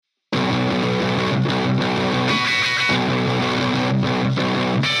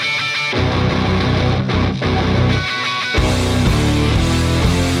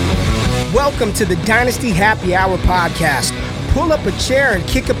Welcome to the Dynasty Happy Hour podcast. Pull up a chair and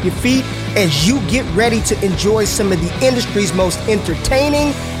kick up your feet as you get ready to enjoy some of the industry's most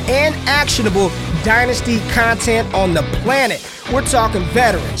entertaining and actionable Dynasty content on the planet. We're talking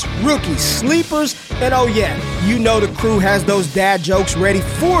veterans, rookies, sleepers, and oh yeah, you know the crew has those dad jokes ready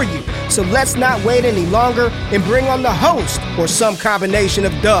for you. So let's not wait any longer and bring on the host or some combination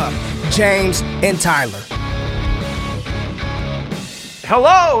of Doug, James, and Tyler.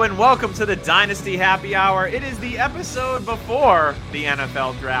 Hello and welcome to the Dynasty Happy Hour. It is the episode before the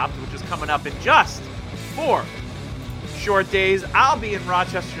NFL Draft, which is coming up in just 4 short days. I'll be in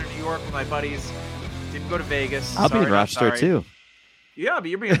Rochester, New York with my buddies. Didn't go to Vegas. I'll be in Rochester too. Yeah, but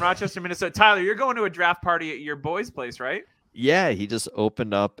you're being in Rochester, Minnesota. Tyler, you're going to a draft party at your boy's place, right? Yeah, he just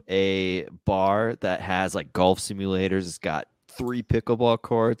opened up a bar that has like golf simulators. It's got 3 pickleball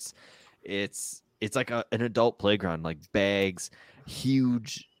courts. It's like an adult playground, like bags,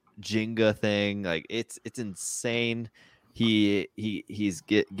 huge Jenga thing. Like it's insane. He's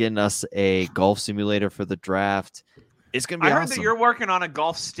getting us a golf simulator for the draft. It's gonna be awesome. I heard that you're working on a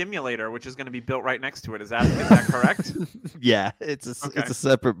golf stimulator, which is going to be built right next to it. Is that correct? Yeah, it's a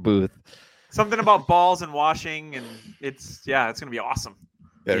separate booth. Something about balls and washing, and it's going to be awesome.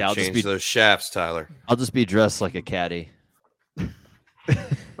 Better change those shafts, Tyler. I'll just be dressed like a caddy.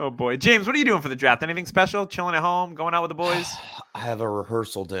 Oh boy, James, what are you doing for the draft? Anything special? Chilling at home? Going out with the boys? I have a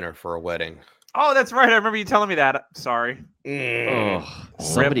rehearsal dinner for a wedding. Oh, that's right. I remember you telling me that. Sorry. Oh,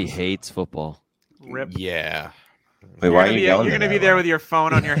 somebody hates football. Rip. Yeah. Wait, why are you You're going to be there with your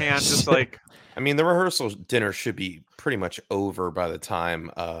phone on your hand, just like. I mean, the rehearsal dinner should be pretty much over by the time.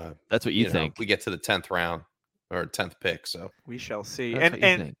 That's what you think. We get to the 10th round or 10th pick. So we shall see.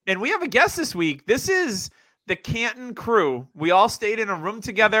 And we have a guest this week. This is the Canton crew. We all stayed in a room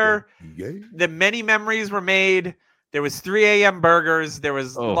together. Yeah. The many memories were made. There was 3 a.m. burgers. There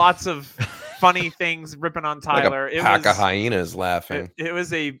was lots of funny things ripping on Tyler. Like a pack of hyenas laughing. It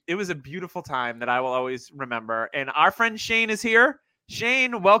was a beautiful time that I will always remember. And our friend Shane is here.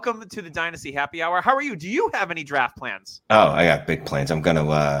 Shane, welcome to the Dynasty Happy Hour. How are you? Do you have any draft plans? Oh, I got big plans. I'm gonna.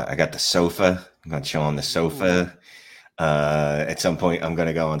 I got the sofa. I'm gonna chill on the sofa. At some point, I'm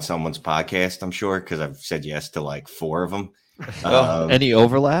gonna go on someone's podcast. I'm sure because I've said yes to like 4 of them. Any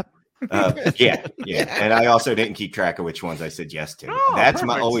overlap? Yeah. And I also didn't keep track of which ones I said yes to. Oh, that's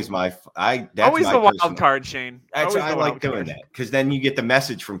perfect. always the wild card, Shane. That's Always I the like wild doing card. that because then you get the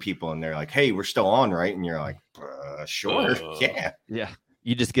message from people and they're like, "Hey, we're still on, right?" And you're like, "Sure, yeah." Yeah.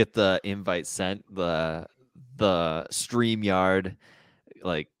 You just get the invite sent, the StreamYard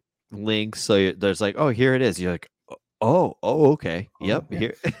like link. So there's like, oh, here it is. You're like, oh, okay. Yep. Yeah.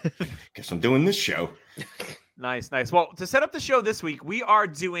 Here. Guess I'm doing this show. Nice. Well, to set up the show this week, we are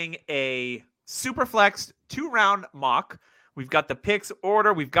doing a Superflex 2-round mock. We've got the picks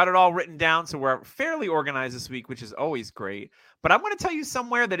order. We've got it all written down. So we're fairly organized this week, which is always great. But I'm going to tell you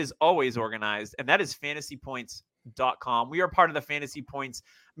somewhere that is always organized, and that is fantasypoints.com. We are part of the Fantasy Points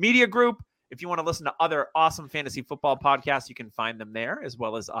Media Group. If you want to listen to other awesome fantasy football podcasts, you can find them there as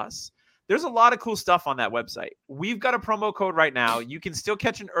well as us. There's a lot of cool stuff on that website. We've got a promo code right now. You can still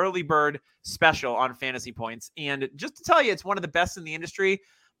catch an early bird special on Fantasy Points. And just to tell you, it's one of the best in the industry.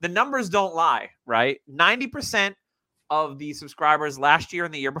 The numbers don't lie, right? 90% of the subscribers last year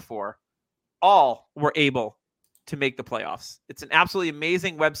and the year before all were able to make the playoffs. It's an absolutely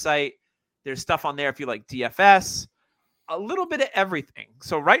amazing website. There's stuff on there if you like DFS, a little bit of everything.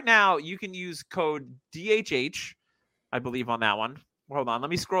 So right now you can use code DHH, I believe on that one. Hold on, let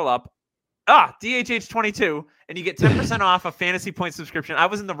me scroll up. DHH22, and you get 10% off a Fantasy Point subscription. I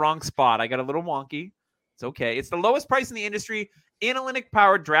was in the wrong spot. I got a little wonky. It's okay. It's the lowest price in the industry,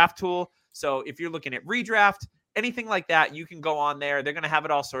 analytic-powered draft tool. So if you're looking at redraft, anything like that, you can go on there. They're going to have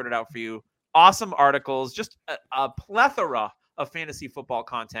it all sorted out for you. Awesome articles, just a plethora of fantasy football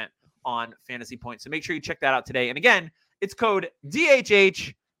content on Fantasy Point. So make sure you check that out today. And again, it's code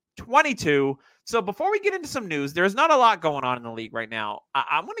DHH22. So before we get into some news, there's not a lot going on in the league right now.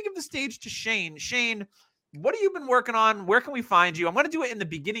 I'm going to give the stage to Shane. Shane, what have you been working on? Where can we find you? I'm going to do it in the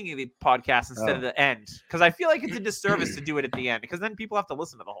beginning of the podcast instead of the end because I feel like it's a disservice to do it at the end because then people have to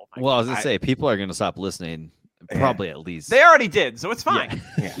listen to the whole thing. Well, I was going to say, people are going to stop listening probably at least. They already did, so it's fine.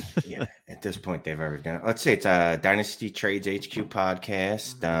 Yeah. At this point, they've already done it. Let's say it's a Dynasty Trades HQ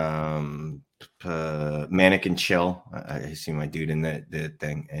podcast. Manic and Chill. I see my dude in the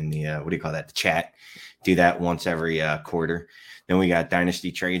thing and the what do you call that? The chat. Do that once every quarter. Then we got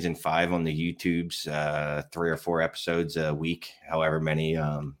Dynasty Trades in 5 on the YouTubes, 3 or 4 episodes a week, however many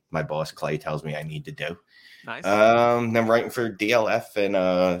my boss Clay tells me I need to do. Nice. Then I'm writing for DLF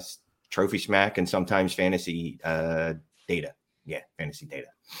and Trophy Smack and sometimes Fantasy Data. fantasy data.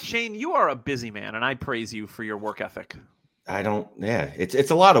 Shane, you are a busy man, and I praise you for your work ethic.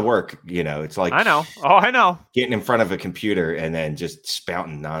 It's a lot of work. It's like, I know. Getting in front of a computer and then just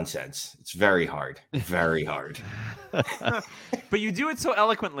spouting nonsense. It's very hard. Very hard. But you do it so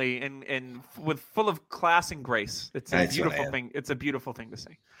eloquently and with full of class and grace. It's a beautiful thing. It's a beautiful thing to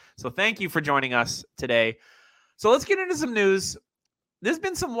say. So thank you for joining us today. So let's get into some news. There's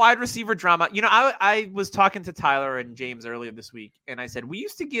been some wide receiver drama. I was talking to Tyler and James earlier this week, and I said, we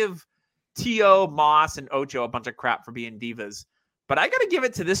used to give T.O., Moss, and Ocho a bunch of crap for being divas. But I got to give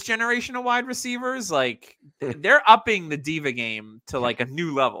it to this generation of wide receivers. Like, they're upping the diva game to, like, a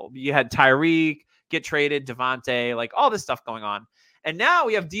new level. You had Tyreek get traded, Devontae, like, all this stuff going on. And now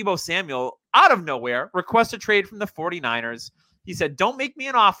we have Deebo Samuel out of nowhere request a trade from the 49ers. He said, don't make me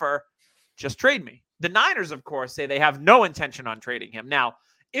an offer. Just trade me. The Niners, of course, say they have no intention on trading him. Now,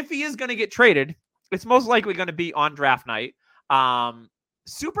 if he is going to get traded, it's most likely going to be on draft night.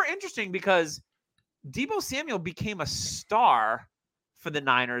 Super interesting because Deebo Samuel became a star for the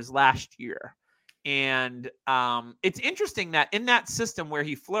Niners last year. And it's interesting that in that system where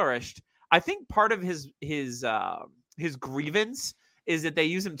he flourished, I think part of his grievance is that they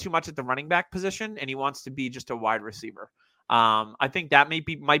use him too much at the running back position, and he wants to be just a wide receiver. I think that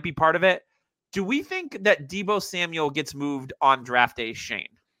might be part of it. Do we think that Deebo Samuel gets moved on draft day, Shane?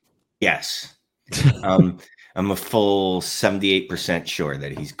 Yes. I'm a full 78% sure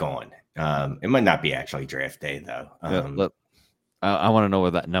that he's gone. It might not be actually draft day, though. Look, I want to know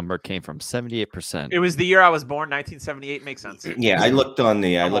where that number came from. 78%. It was the year I was born, 1978. Makes sense. Yeah, I looked on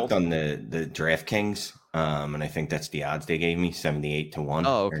the DraftKings, and I think that's the odds they gave me, 78-1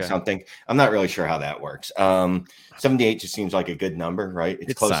 or something. I'm not really sure how that works. 78 just seems like a good number, right?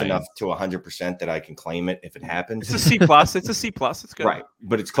 It's close enough to 100% that I can claim it if it happens. It's a C plus. It's good. Right.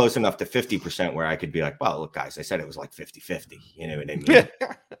 But it's close enough to 50% where I could be like, well, look, guys, I said it was like 50-50. You know what I mean?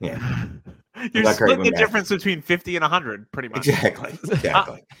 Yeah. You're splitting the difference between 50 and 100, pretty much.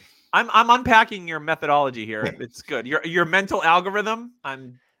 Exactly. I'm unpacking your methodology here. It's good. Your mental algorithm,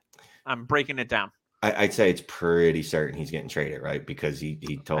 I'm breaking it down. I'd say it's pretty certain he's getting traded, right? Because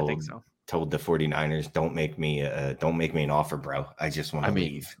he told the 49ers, don't make me an offer, bro. I just want to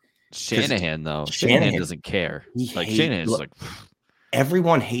leave. Shanahan, though. Shanahan doesn't care. Shanahan's like,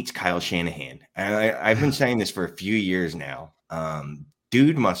 everyone hates Kyle Shanahan. And I've been saying this for a few years now.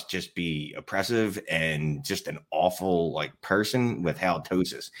 Dude must just be oppressive and just an awful person with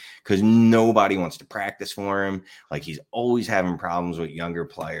halitosis, because nobody wants to practice for him. Like, he's always having problems with younger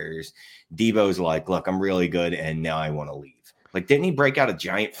players. Deebo's like, look, I'm really good, and now I want to leave. Like, didn't he break out a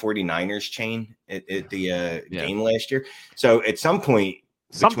giant 49ers chain at the game last year? So at some point,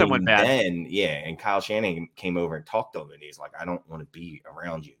 something went bad. And Kyle Shanahan came over and talked to him, and he's like, I don't want to be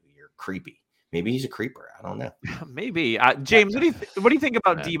around you. You're creepy. Maybe he's a creeper. I don't know. Maybe. James, what do you think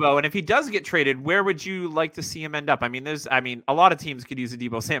about Deebo? And if he does get traded, where would you like to see him end up? I mean, a lot of teams could use a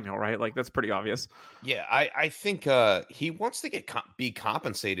Deebo Samuel, right? Like, that's pretty obvious. Yeah, I think he wants to be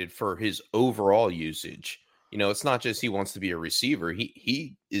compensated for his overall usage. It's not just he wants to be a receiver.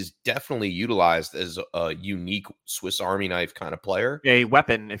 He is definitely utilized as a unique Swiss Army knife kind of player. A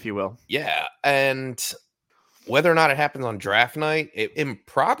weapon, if you will. Yeah, and whether or not it happens on draft night, it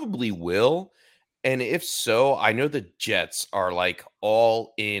probably will. And if so, I know the Jets are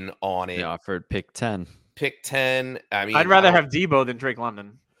all in on it. They offered pick 10. Pick 10. I mean, I'd rather have Deebo than Drake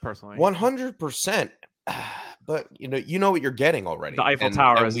London, personally. 100%. But you know what you're getting already. The Eiffel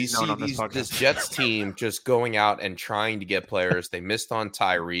Tower, and we see this Jets team just going out and trying to get players. They missed on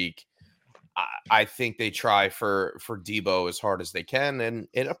Tyreek. I think they try for Deebo as hard as they can, and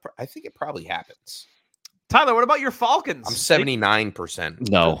I think it probably happens. Tyler, what about your Falcons? I'm 79%.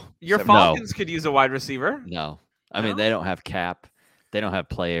 No. Your Falcons could use a wide receiver. No. I mean, they don't have cap. They don't have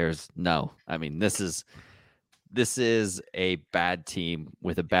players. No. I mean, this is a bad team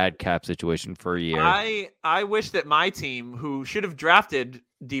with a bad cap situation for a year. I wish that my team, who should have drafted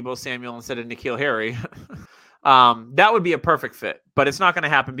Deebo Samuel instead of N'Keal Harry, that would be a perfect fit. But it's not going to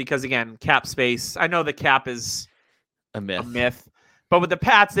happen because, again, cap space. I know the cap is a myth. But with the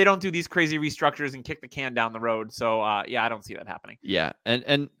Pats, they don't do these crazy restructures and kick the can down the road. So, I don't see that happening. Yeah,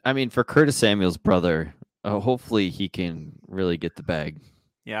 and I mean, for Curtis Samuel's brother, hopefully he can really get the bag.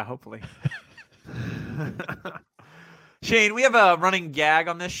 Yeah, hopefully. Shane, we have a running gag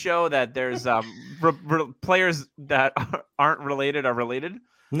on this show that there's players that aren't related are related.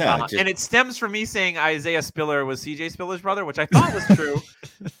 No, and it stems from me saying Isaiah Spiller was CJ Spiller's brother, which I thought was true.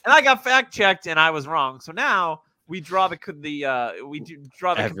 And I got fact checked and I was wrong. So now we draw the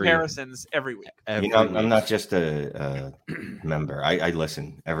comparisons every week. You know, I'm not just a member. I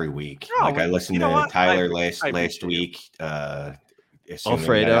listen every week. No, I listened you know to what? Tyler I last appreciate week. Assuming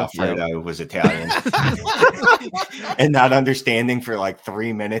Alfredo, that Alfredo was Italian, and not understanding for like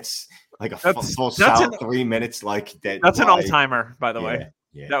 3 minutes, like a full solid 3 minutes, like that. That's an all-timer, by the way.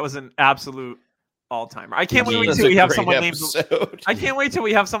 Yeah. That was an absolute all-timer. I can't wait That's till a we have great someone named. episode. I can't wait till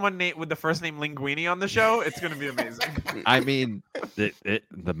we have someone with the first name Linguini on the show. It's going to be amazing. I mean,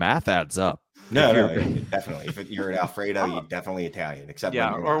 the math adds up. No, definitely. If you're an Alfredo, you're definitely Italian. Except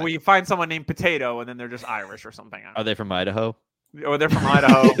Yeah, when you're or not. we find someone named Potato and then they're just Irish or something. Are they from Idaho? Or they're from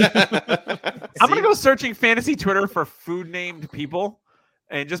Idaho. I'm going to go searching fantasy Twitter for food-named people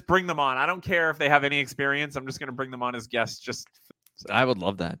and just bring them on. I don't care if they have any experience. I'm just going to bring them on as guests. I would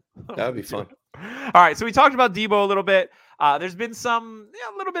love that. That would be fun. All right, so we talked about Debo a little bit. There's been a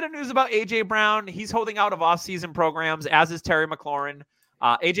little bit of news about A.J. Brown. He's holding out of off-season programs, as is Terry McLaurin.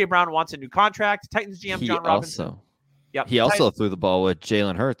 A.J. Brown wants a new contract. Titans GM John Robinson. He also threw the ball with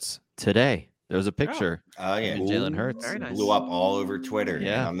Jalen Hurts today. There was a picture. Oh yeah, Jalen Hurts Very nice. blew up all over Twitter.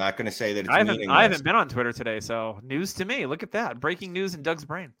 Yeah. I'm not going to say that it's I meaningless. haven't been on Twitter today, so news to me. Look at that. Breaking news in Doug's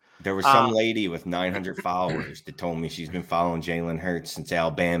brain. There was some lady with 900 followers that told me she's been following Jalen Hurts since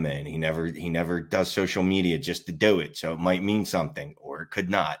Alabama, and he never does social media just to do it. So it might mean something, or it could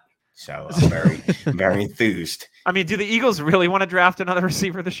not. So I'm very enthused. I mean, do the Eagles really want to draft another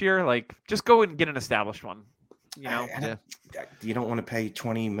receiver this year? Like, just go and get an established one. You know, You don't want to pay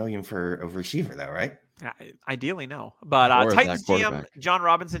 $20 million for a receiver, though, right? Ideally, no. But Titans GM John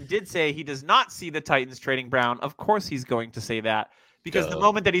Robinson did say he does not see the Titans trading Brown. Of course, he's going to say that because the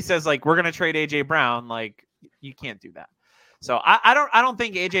moment that he says like we're going to trade AJ Brown, like you can't do that. So I don't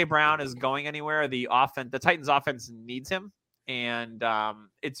think AJ Brown is going anywhere. The Titans offense needs him, and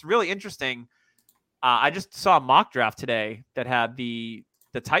it's really interesting. I just saw a mock draft today that had the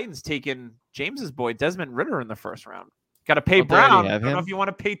Titans taking James's boy Desmond Ridder in the first round. Got to pay Brown. I don't know if you want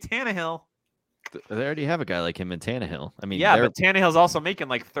to pay Tannehill. They already have a guy like him in Tannehill. I mean, yeah, but Tannehill's also making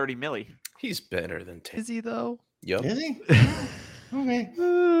like 30 milli. He's better than Is he though? Yep. Is he? Okay.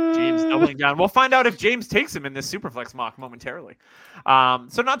 James doubling down. We'll find out if James takes him in this Superflex mock momentarily.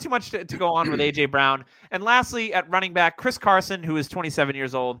 So not too much to go on with AJ Brown. And lastly, at running back, Chris Carson, who is 27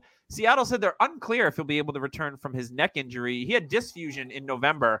 years old. Seattle said they're unclear if he'll be able to return from his neck injury. He had disc fusion in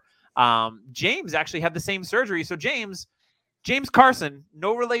November. James actually had the same surgery. So James Carson,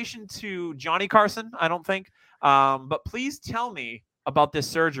 no relation to Johnny Carson, I don't think. But please tell me about this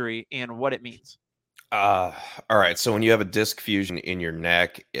surgery and what it means. All right. So when you have a disc fusion in your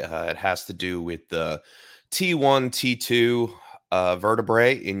neck, it has to do with the T1, T2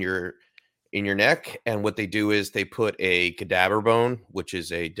 vertebrae in your neck. And what they do is they put a cadaver bone, which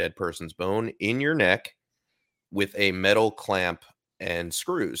is a dead person's bone, in your neck with a metal clamp and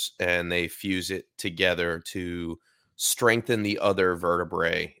screws, and they fuse it together to strengthen the other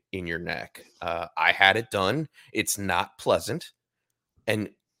vertebrae in your neck. I had it done. It's not pleasant. And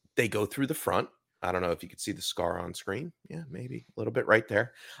they go through the front. I don't know if you could see the scar on screen. Yeah, maybe a little bit right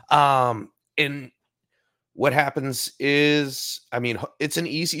there. And what happens is, I mean, it's an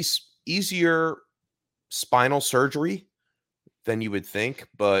easier spinal surgery than you would think,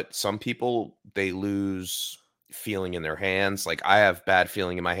 but some people, they lose feeling in their hands. Like I have bad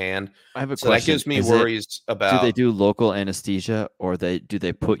feeling in my hand. I have a so question. That gives me worries about. Do they do local anesthesia or do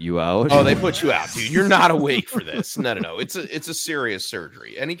they put you out? Oh, they put you out, dude. You're not awake for this. No. It's a serious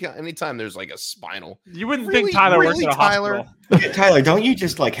surgery. Anytime there's like a spinal. You wouldn't think Tyler works at a hospital. Tyler, don't you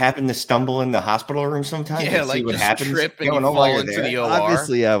just like happen to stumble in the hospital room sometimes? Yeah, and like see what just happens? trip and you fall into the OR.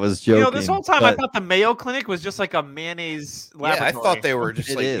 Obviously, I was joking. You know, this whole time I thought the Mayo Clinic was just like a mayonnaise laboratory. Yeah, I thought they were just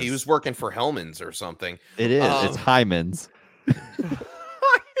It like is. he was working for Hellman's or something. It is. It's Hyman's.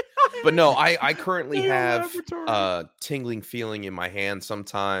 But no, I currently have laboratory. tingling feeling in my hand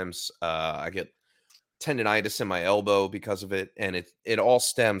sometimes. I get tendonitis in my elbow because of it, and it all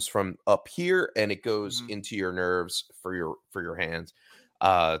stems from up here, and it goes into your nerves for your hands,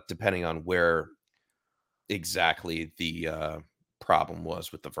 depending on where exactly the problem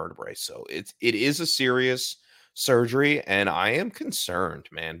was with the vertebrae. So it is a serious surgery, and I am concerned,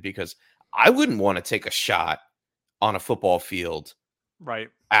 man, because I wouldn't want to take a shot on a football field right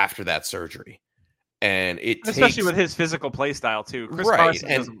after that surgery. And especially with his physical play style too. Chris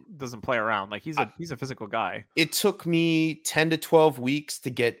Carson doesn't play around. Like he's a physical guy. It took me 10 to 12 weeks to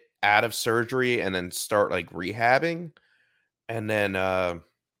get out of surgery and then start like rehabbing. And then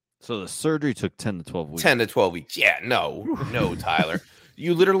so the surgery took 10 to 12 weeks. 10 to 12 weeks. Yeah, no, Tyler.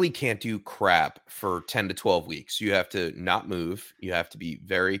 You literally can't do crap for 10 to 12 weeks. You have to not move. You have to be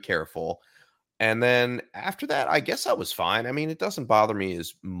very careful. And then after that, I guess I was fine. I mean, it doesn't bother me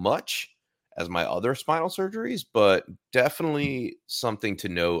as much as my other spinal surgeries, but definitely something to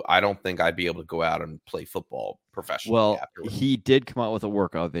note. I don't think I'd be able to go out and play football professionally Well, afterwards. he did come out with a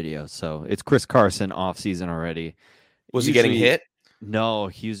workout video, so it's Chris Carson off season already. Was he getting hit? No,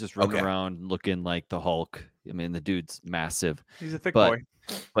 he was just running Okay. around looking like the Hulk. I mean, the dude's massive. He's a thick But- boy.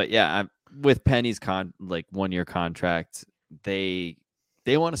 But yeah, with Penny's 1-year contract, they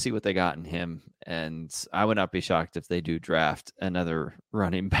want to see what they got in him, and I would not be shocked if they do draft another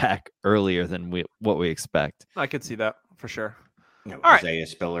running back earlier than what we expect. I could see that for sure. You know, All right. Isaiah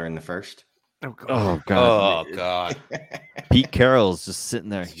Spiller in the first. Oh, God. Oh god, Oh God, Pete Carroll's just sitting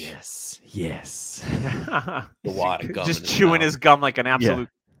there. Yes. the wad of gum Just in his chewing mouth. his gum like an absolute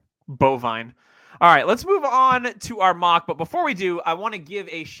bovine. All right, let's move on to our mock. But before we do, I want to give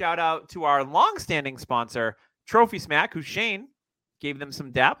a shout out to our longstanding sponsor, Trophy Smack, who Shane gave them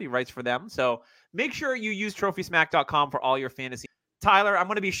some dap. He writes for them. So make sure you use trophysmack.com for all your fantasy. Tyler, I'm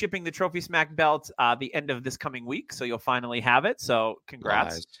going to be shipping the Trophy Smack belt the end of this coming week. So you'll finally have it. So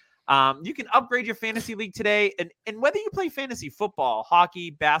congrats. Lies. You can upgrade your fantasy league today. And whether you play fantasy football, hockey,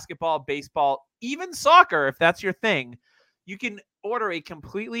 basketball, baseball, even soccer, if that's your thing, you can order a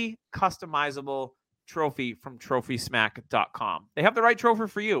completely customizable trophy from trophysmack.com. They have the right trophy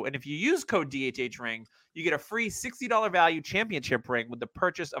for you. And if you use code DHHRing, you get a free $60 value championship ring with the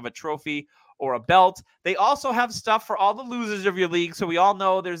purchase of a trophy or a belt. They also have stuff for all the losers of your league. So we all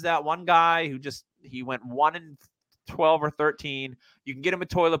know there's that one guy who he went 1-12 or 13. You can get him a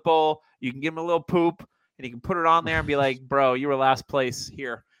toilet bowl. You can give him a little poop, and you can put it on there and be like, bro, you were last place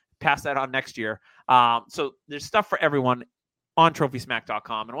here. Pass that on next year. So there's stuff for everyone on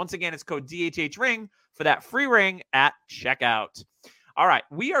trophysmack.com. And once again, it's code DHHRing for that free ring at checkout. All right,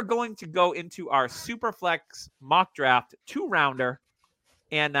 we are going to go into our Superflex mock draft 2-rounder.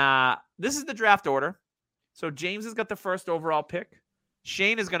 And this is the draft order. So James has got the first overall pick.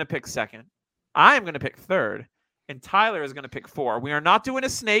 Shane is going to pick second. I am going to pick third. And Tyler is going to pick 4. We are not doing a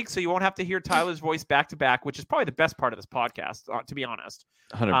snake, so you won't have to hear Tyler's voice back to back, which is probably the best part of this podcast, to be honest.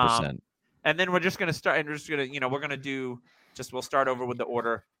 100%. And then we're just going to start, and we're just going to, we're going to do, we'll start over with the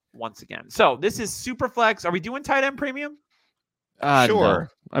order once again. So this is Superflex. Are we doing tight end premium? No. Sure.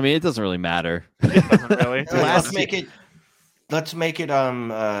 I mean, it doesn't really matter. It doesn't really. Let's make it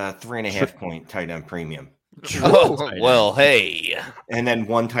 3.5 point tight end premium. Oh, well, hey. And then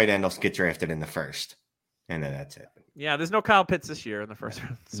one tight end will get drafted in the first. And then that's it. Yeah, there's no Kyle Pitts this year in the first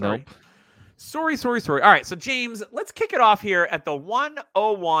round. Sorry. Nope. Sorry. All right, so James, let's kick it off here at the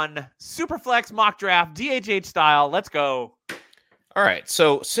 101 Superflex mock draft, DHH style. Let's go. All right.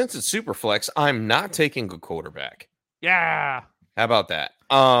 So since it's Superflex, I'm not taking a quarterback. Yeah. How about that?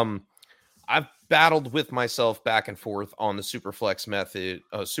 I've battled with myself back and forth on the Superflex method,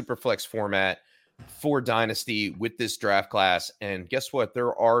 Superflex format for Dynasty with this draft class. And guess what?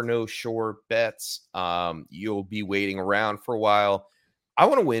 There are no sure bets. You'll be waiting around for a while. I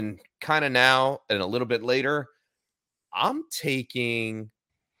want to win kind of now and a little bit later. I'm taking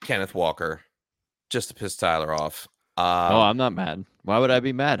Kenneth Walker just to piss Tyler off. I'm not mad. Why would I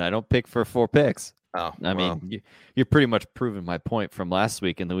be mad? I don't pick for 4 picks. I mean, you're pretty much proving my point from last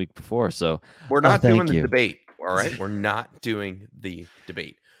week and the week before. So we're not thank doing the you. debate. All right. We're not doing the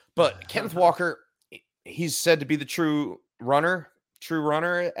debate. But Kenneth Walker, he's said to be the true runner,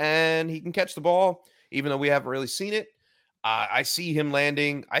 and he can catch the ball, even though we haven't really seen it. I see him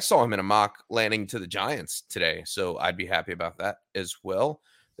landing. I saw him in a mock landing to the Giants today, so I'd be happy about that as well.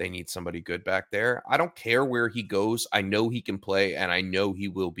 They need somebody good back there. I don't care where he goes. I know he can play, and I know he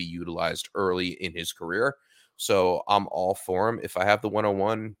will be utilized early in his career. So I'm all for him. If I have the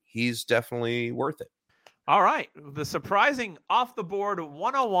 101, he's definitely worth it. All right. The surprising off the board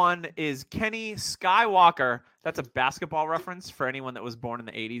 101 is Kenny Skywalker. That's a basketball reference for anyone that was born in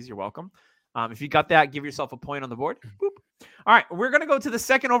the 80s. You're welcome. If you got that, give yourself a point on the board. Boop. All right. We're going to go to the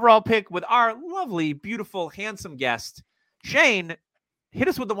second overall pick with our lovely, beautiful, handsome guest. Shane, hit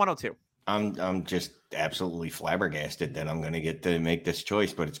us with the 102. I'm just absolutely flabbergasted that I'm going to get to make this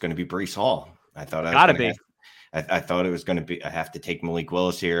choice, but it's going to be Breece Hall. I thought I thought it was going to be. I have to take Malik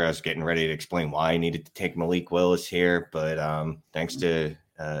Willis here. I was getting ready to explain why I needed to take Malik Willis here, but thanks to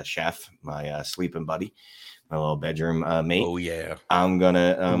Chef, my sleeping buddy, my little bedroom mate. Oh yeah, I'm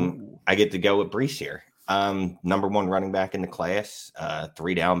gonna. I get to go with Breece here. Number 1 running back in the class,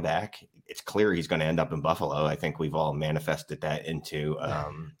 3 down back. It's clear he's going to end up in Buffalo. I think we've all manifested that into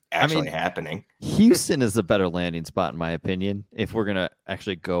actually happening. Houston is a better landing spot, in my opinion, if we're going to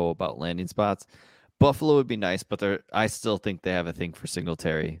actually go about landing spots. Buffalo would be nice, but I still think they have a thing for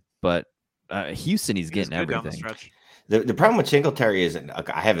Singletary. But Houston, he's getting good down the everything. stretch. The problem with Singletary is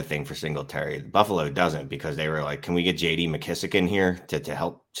I have a thing for Singletary. Buffalo doesn't, because they were like, can we get J.D. McKissick in here to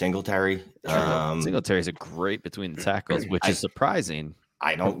help Singletary? Singletary's a great between the tackles, which is surprising.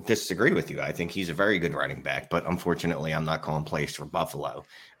 I don't disagree with you. I think he's a very good running back, but unfortunately, I'm not calling plays for Buffalo.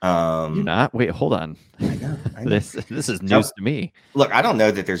 You're not? Wait, hold on. I know. This is news to me. Look, I don't know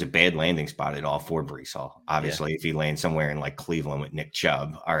that there's a bad landing spot at all for Breece Hall. Obviously, if he lands somewhere in like Cleveland with Nick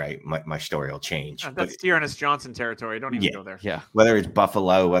Chubb, all right, my story will change. That's Dearness Johnson territory. Don't even go there. Yeah. Whether it's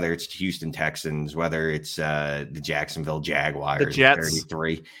Buffalo, whether it's Houston Texans, whether it's the Jacksonville Jaguars, the Jets,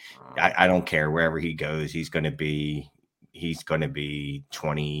 33, I don't care. Wherever he goes, he's going to be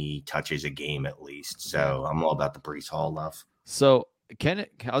 20 touches a game at least. So I'm all about the Breece Hall love. So I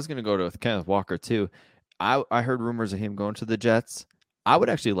was going to go to Kenneth Walker too. I heard rumors of him going to the Jets. I would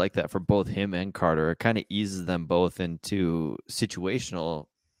actually like that for both him and Carter. It kind of eases them both into situational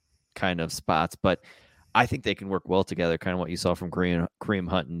kind of spots, but I think they can work well together, kind of what you saw from Kareem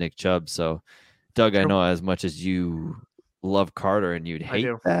Hunt and Nick Chubb. So, Doug, I know as much as you love Carter and you'd hate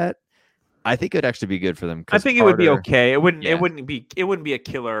that, I think it'd actually be good for them. I think it would be okay. It wouldn't be a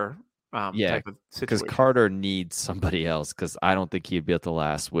killer type of situation. Because Carter needs somebody else, because I don't think he'd be at the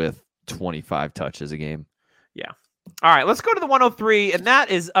last with 25 touches a game. Yeah. All right, let's go to the 103, and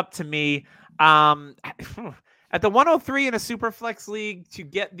that is up to me. At the 103 in a super flex league, to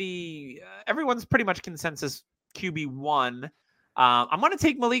get the everyone's pretty much consensus QB1, I'm going to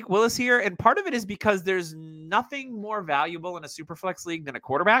take Malik Willis here, and part of it is because there's nothing more valuable in a super flex league than a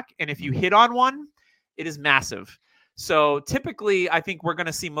quarterback, and if you hit on one, it is massive. So typically, I think we're going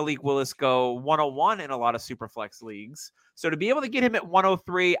to see Malik Willis go 101 in a lot of super flex leagues. So to be able to get him at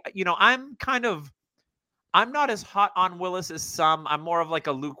 103, I'm not as hot on Willis as some. I'm more of like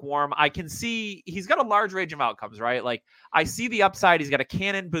a lukewarm. I can see he's got a large range of outcomes, right? Like I see the upside. He's got a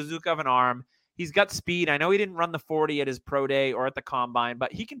cannon bazooka of an arm. He's got speed. I know he didn't run the 40 at his pro day or at the combine,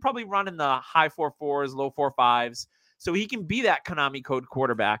 but he can probably run in the high 4.4s, low 4.5s. So he can be that Konami code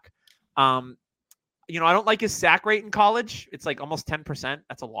quarterback. I don't like his sack rate in college. It's like almost 10%.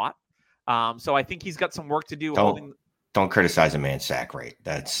 That's a lot. So I think he's got some work to do. Don't criticize a man's sack rate.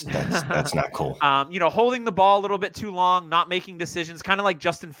 That's not cool. Holding the ball a little bit too long, not making decisions, kind of like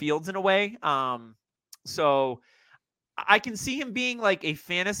Justin Fields in a way. So I can see him being like a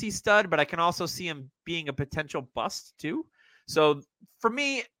fantasy stud, but I can also see him being a potential bust too. So for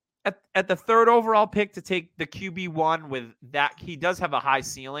me, at the third overall pick to take the QB1 with that, he does have a high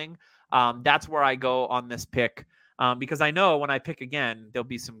ceiling. That's where I go on this pick because I know when I pick again, there'll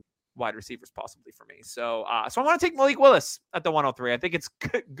be some wide receivers possibly for me. So I want to take Malik Willis at the 103. I think it's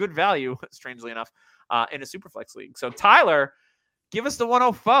good value, strangely enough, in a Superflex league. So Tyler, give us the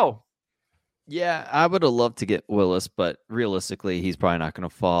 104. Yeah, I would have loved to get Willis, but realistically, he's probably not going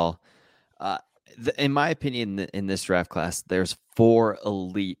to fall. In my opinion, in this draft class, there's 4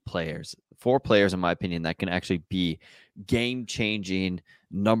 elite players. 4 players, in my opinion, that can actually be game-changing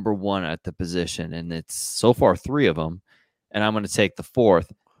number 1 at the position. And it's so far 3 of them. And I'm going to take the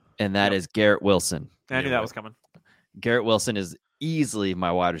 4th. And that is Garrett Wilson. I knew that was coming. Garrett Wilson is easily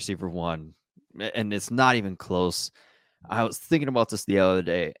my wide receiver 1, and it's not even close. I was thinking about this the other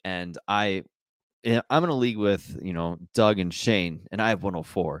day, and I'm in a league with Doug and Shane, and I have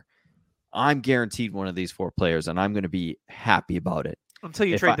 104. I'm guaranteed one of these 4 players, and I'm going to be happy about it until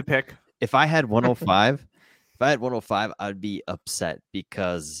you trade the pick. If I had 105, I'd be upset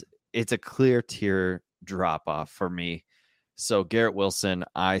because it's a clear tier drop off for me. So Garrett Wilson,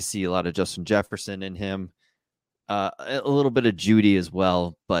 I see a lot of Justin Jefferson in him, a little bit of Judy as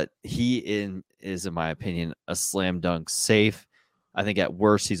well, but he is, in my opinion, a slam dunk safe. I think at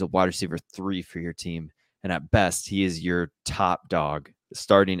worst, he's a wide receiver 3 for your team. And at best, he is your top dog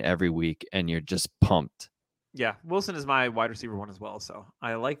starting every week, and you're just pumped. Yeah, Wilson is my wide receiver 1 as well. So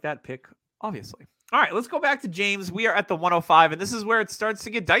I like that pick, obviously. All right, let's go back to James. We are at the 105, and this is where it starts to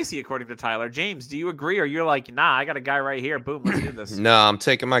get dicey, according to Tyler. James, do you agree, or you're like, nah, I got a guy right here. Boom, let's do this. No, I'm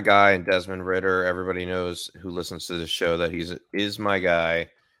taking my guy, and Desmond Ridder. Everybody knows who listens to this show that is my guy.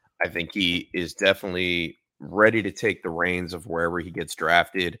 I think he is definitely ready to take the reins of wherever he gets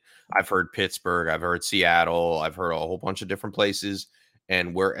drafted. I've heard Pittsburgh, I've heard Seattle, I've heard a whole bunch of different places,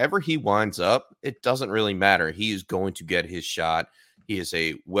 and wherever he winds up, it doesn't really matter. He is going to get his shot. He is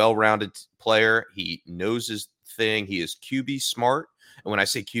a well-rounded player. He knows his thing. He is QB smart. And when I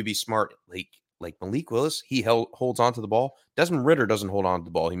say QB smart, like Malik Willis, he holds on to the ball. Desmond Ridder doesn't hold on to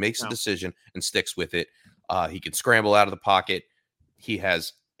the ball. He makes a decision and sticks with it. He can scramble out of the pocket. He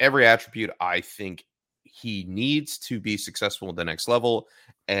has every attribute I think he needs to be successful at the next level.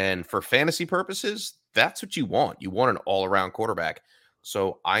 And for fantasy purposes, that's what you want. You want an all-around quarterback.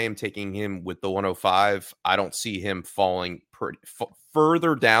 So I am taking him with the 105. I don't see him falling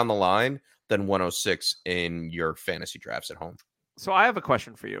further down the line than 106 in your fantasy drafts at home. So I have a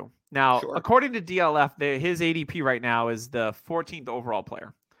question for you. Now, Sure. according to DLF, his ADP right now is the 14th overall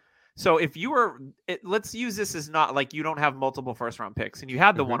player. So if you were, let's use this as not like you don't have multiple first round picks and you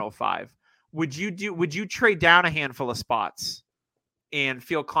had the 105. Would you trade down a handful of spots and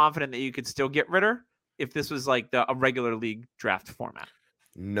feel confident that you could still get Ritter if this was like a regular league draft format?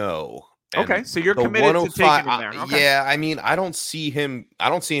 No. Okay, so you're committed to taking him there. Okay. Yeah, I mean, I don't see him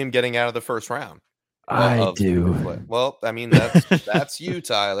getting out of the first round. I do. Well, I mean, that's you,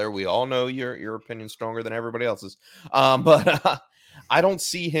 Tyler. We all know your opinion's stronger than everybody else's. But I don't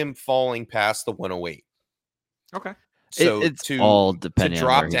see him falling past the 108. Okay. So it's all depending to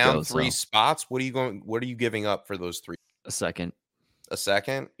drop on down three spots. What are you giving up for those three? A second. A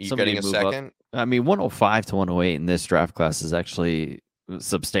second? You Somebody getting a second? Up. I mean, 105 to 108 in this draft class is actually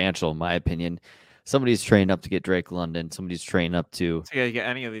substantial, in my opinion. Somebody's trained up to get Drake London. Somebody's trained up to get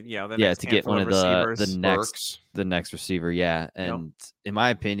any of the to get one of the next receiver. Yeah, and in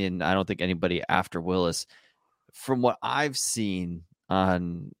my opinion, I don't think anybody after Willis, from what I've seen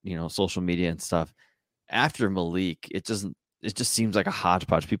on social media and stuff, after Malik, it just seems like a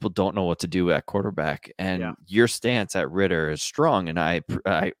hodgepodge. People don't know what to do at quarterback, and your stance at Ritter is strong, and I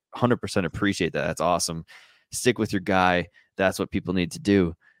 100% appreciate that. That's awesome. Stick with your guy. That's what people need to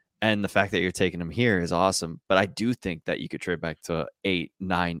do. And the fact that you're taking him here is awesome. But I do think that you could trade back to 8,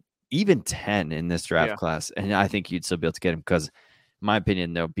 9, even 10 in this draft class. And I think you'd still be able to get him because, in my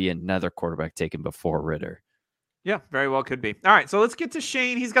opinion, there'll be another quarterback taken before Ritter. Yeah, very well could be. All right, so let's get to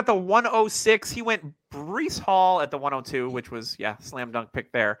Shane. He's got the 106. He went Breece Hall at the 102, which was, slam dunk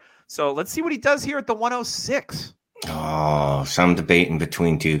pick there. So let's see what he does here at the 106. Oh, so I'm debating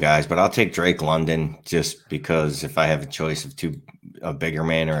between two guys, but I'll take Drake London just because if I have a choice of a bigger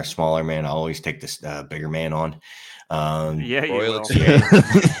man or a smaller man, I'll always take this bigger man on. Royal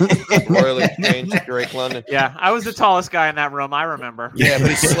Exchange, Drake London. Yeah, I was the tallest guy in that room. I remember. Yeah, but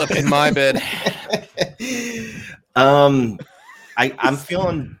he slept in my bed. I'm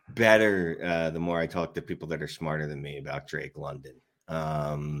feeling better the more I talk to people that are smarter than me about Drake London.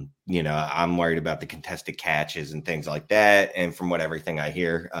 I'm worried about the contested catches and things like that. And from everything I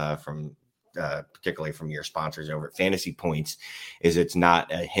hear from particularly from your sponsors over at Fantasy Points, is it's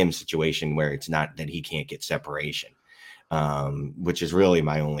not a him situation where it's not that he can't get separation, which is really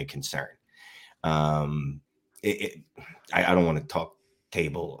my only concern. I don't want to talk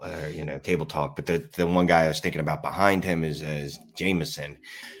table talk, but the one guy I was thinking about behind him is Jameson.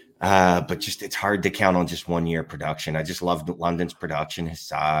 But just it's hard to count on just 1 year production. I just love London's production, his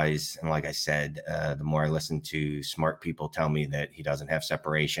size. And like I said, the more I listen to smart people tell me that he doesn't have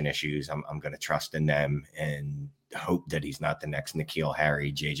separation issues, I'm going to trust in them and hope that he's not the next N'Keal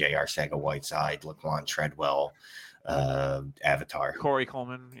Harry, JJ Arcega-Whiteside, Laquan Treadwell, Avatar. Corey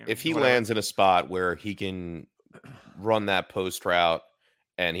Coleman. If he lands in a spot where he can run that post route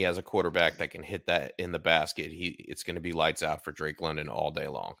and he has a quarterback that can hit that in the basket, it's going to be lights out for Drake London all day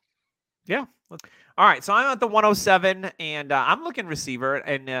long. Yeah. All right. So I'm at the 107 and I'm looking receiver,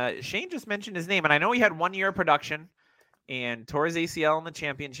 and Shane just mentioned his name, and I know he had 1 year of production and tore his ACL in the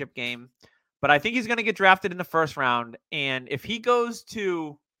championship game, but I think he's going to get drafted in the first round. And if he goes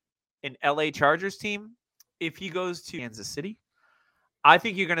to an LA Chargers team, if he goes to Kansas City, I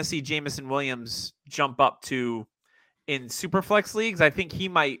think you're going to see Jameson Williams jump up to, in Superflex leagues, I think he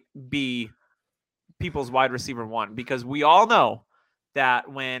might be people's wide receiver 1, because we all know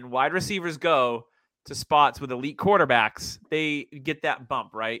that when wide receivers go to spots with elite quarterbacks, they get that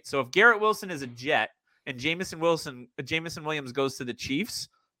bump, right? So if Garrett Wilson is a Jet and Jameson Williams goes to the Chiefs,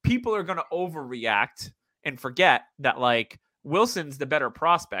 people are going to overreact and forget that, like, Wilson's the better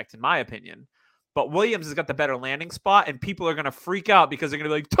prospect, in my opinion. But Williams has got the better landing spot, and people are going to freak out because they're going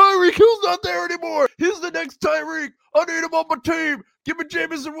to be like, Tyreek Hill's not there anymore. He's the next Tyreek. I need him on my team. Give me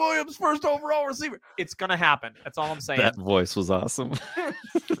Jameson Williams, first overall receiver. It's going to happen. That's all I'm saying. That voice was awesome.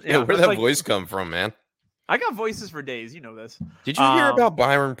 Yeah, where'd that voice come from, man? I got voices for days. You know this. Did you hear about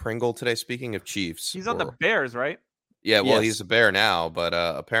Byron Pringle today? Speaking of Chiefs. He's on the Bears, right? Yeah, well, he's a Bear now, but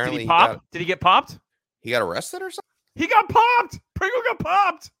apparently Did he get popped? He got arrested or something? He got popped. Pringle got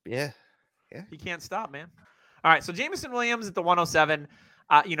popped. Yeah. He can't stop, man. All right, so Jameson Williams at the 107.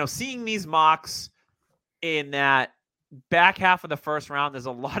 Seeing these mocks in that back half of the first round, there's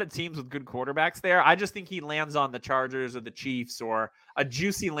a lot of teams with good quarterbacks there. I just think he lands on the Chargers or the Chiefs or a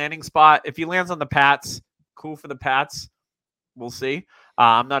juicy landing spot. If he lands on the Pats, cool for the Pats. We'll see.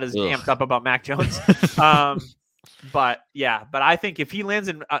 I'm not as amped up about Mac Jones. But I think if he lands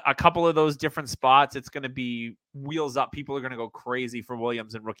in a couple of those different spots, it's going to be wheels up. People are going to go crazy for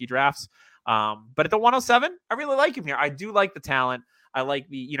Williams in rookie drafts. But at the 107, I really like him here. I do like the talent. I like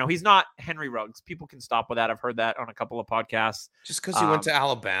he's not Henry Ruggs. People can stop with that. I've heard that on a couple of podcasts. Just because he went to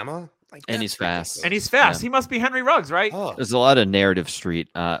Alabama? And he's fast. And he's fast. Yeah. He must be Henry Ruggs, right? Oh. There's a lot of narrative street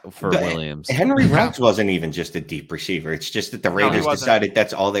for But Williams. Henry Ruggs wasn't even just a deep receiver. It's just that the Raiders wasn't. decided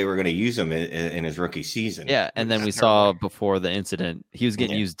that's all they were going to use him in his rookie season. Yeah, and then we saw before the incident, he was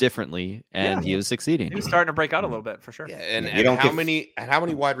getting used differently, and he was succeeding. He was starting to break out a little bit for sure. Yeah, and You don't how get-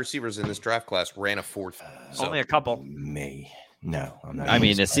 many wide receivers in this draft class ran a 4.3? Only a couple. No, I'm not. I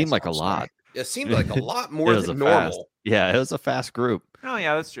mean, even it seemed like a I'm sorry. lot. It seemed like a lot It more was than a fast. normal. Yeah, it was a fast group. Oh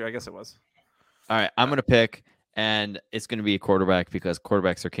yeah, that's true. I guess it was. All right, I'm gonna pick, and it's gonna be a quarterback because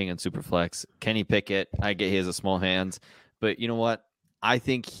quarterbacks are king in Superflex. Kenny Pickett, I get he has a small hands, but you know what? I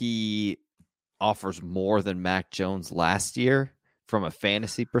think he offers more than Mac Jones last year from a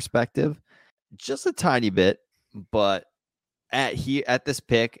fantasy perspective, just a tiny bit. But at this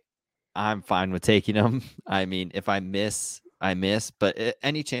pick, I'm fine with taking him. I mean, if I miss, I miss. But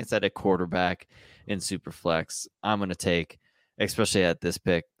any chance at a quarterback in Superflex, I'm gonna take, especially at this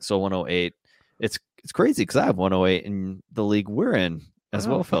pick. So 108. It's crazy because I have 108 in the league we're in as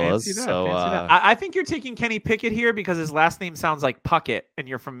well, fellas. Fancy that, So fancy that. I think you're taking Kenny Pickett here because his last name sounds like Puckett, and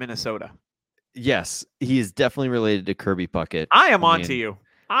you're from Minnesota. yes, he is definitely related to Kirby Puckett. I am mean, onto you.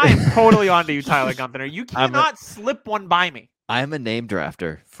 I am totally onto you, Tyler Gunther. You cannot slip one by me. I'm a name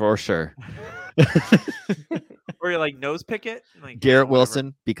drafter for sure. Or you're like nose Pickett, like Garrett whatever.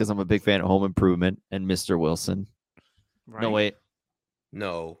 Wilson because I'm a big fan of Home Improvement and Mr. Wilson. Right. No, wait.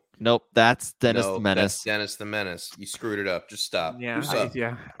 Nope, that's Dennis No, the Menace. that's Dennis the Menace. You screwed it up. Just stop. Yeah, You suck.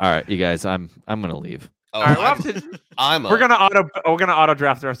 yeah. All right, you guys, I'm gonna leave. Oh, All right, we'll have to- we're gonna auto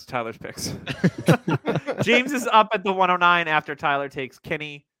draft the rest of Tyler's picks. James is up at the 109 after Tyler takes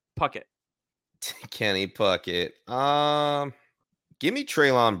Kenny Puckett. Kenny Puckett. Give me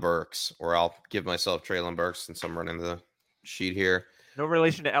Treylon Burks, or I'll give myself Treylon Burks since I'm running the sheet here. No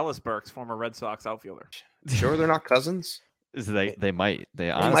relation to Ellis Burks, former Red Sox outfielder. Sure, they're not cousins. They might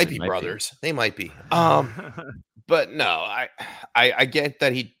They honestly might be brothers. They might be. But no, I get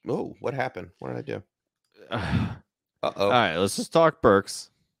that he. Oh, what happened? What did I do? All Uh-oh. right, let's just talk Burks.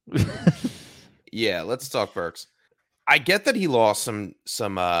 Yeah, let's talk Burks. I get that he lost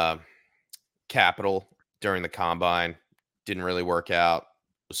some capital during the combine. Didn't really work out.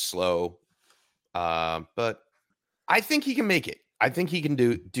 Was slow. But I think he can make it. I think he can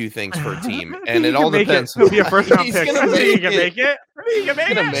do things for a team, and it all depends. He'll be a first round He's pick. gonna I think he make can it. make it. I think he can make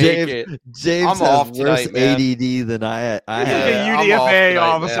He's gonna it. make it. James I'm has off worse tonight, man. ADD than I He's have. Yeah, a I'm off UDFA tonight,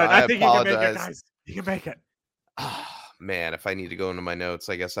 all of a man. sudden. I I think he can make it, apologize. guys. He can make it. Man, if I need to go into my notes,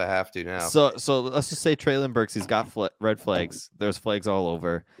 I guess I have to now. So let's just say Treylon Burks. He's got red flags. There's flags all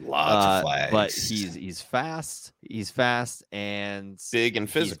over. Lots of flags. But he's fast. He's fast and Big and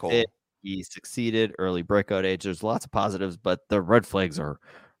he's physical. big. He succeeded early breakout age. There's lots of positives, but the red flags are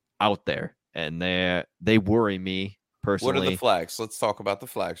out there, and they worry me personally. What are the flags? Let's talk about the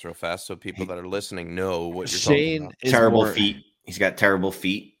flags real fast so people that are listening know what you're Shane talking about. is Terrible more- feet. He's got terrible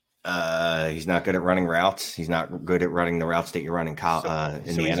feet. He's not good at running routes. He's not good at running the routes that you run in the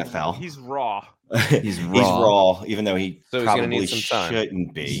NFL. He's raw. He's raw. even though he So he's gonna probably need some time.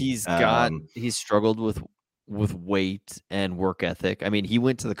 shouldn't be. He's struggled with weight and work ethic. I mean, he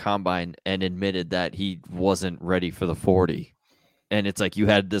went to the combine and admitted that he wasn't ready for the 40. And it's like you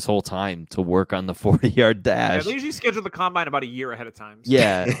had this whole time to work on the 40-yard dash. They usually schedule the combine about a year ahead of time. So.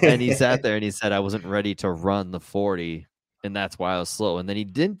 Yeah, and he sat there and he said, I wasn't ready to run the 40, and that's why I was slow. And then he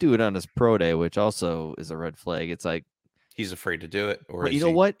didn't do it on his pro day, which also is a red flag. It's like, He's afraid to do it. Or but is you know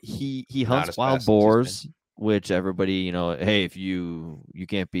he- what? He not hunts as wild fast as he's been? boars, which everybody, hey, if you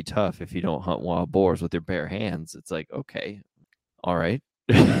can't be tough if you don't hunt wild boars with your bare hands. It's like, okay, all right.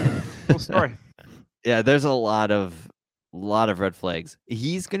 Cool story. Yeah, there's a lot of red flags.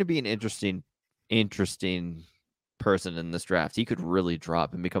 He's going to be an interesting person in this draft. He could really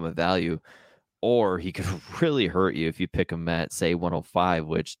drop and become a value, or he could really hurt you if you pick him at, say, 105,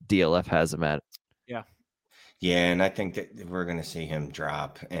 which DLF has him at. Yeah, and I think that we're going to see him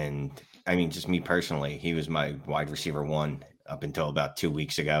drop. And I mean, just me personally, he was my wide receiver one up until about 2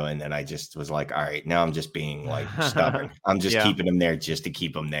 weeks ago. And then I just was like, all right, now I'm just being like stubborn. I'm just Yeah. keeping him there just to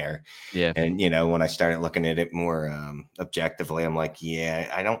keep him there. Yeah. And, when I started looking at it more objectively, I'm like, yeah,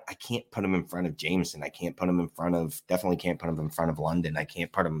 I can't put him in front of Jameson. I can't put him definitely can't put him in front of London. I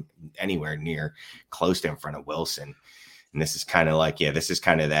can't put him anywhere near close to in front of Wilson. And this is kind of like, this is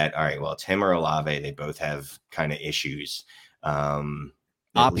kind of that. All right, well, it's him or Olave. They both have kind of issues.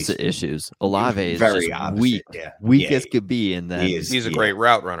 opposite issues. Olave is Very just opposite, weak, yeah. weak Yeah, as could be, and then He's a great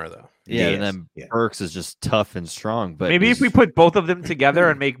route runner, though. yeah, He and is, then yeah. Burks is just tough and strong. But Maybe if we put both of them together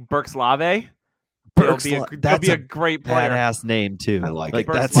and make Burks Lave, Burks, it'll that's be a great player. badass name too. I like it.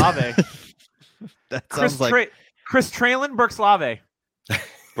 Burks that's Lave. that Chris, sounds like Chris Traylon Burks Lave.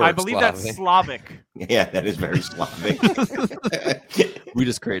 I believe that's Slavic. Yeah, that is very Slavic. we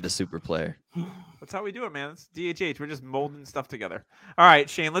just created a super player. That's how we do it, man. It's DHH. We're just molding stuff together. All right,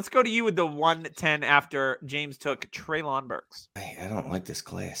 Shane, let's go to you with the 110 after James took Treylon Burks. I don't like this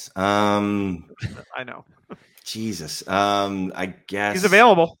class. I know. Jesus. I guess He's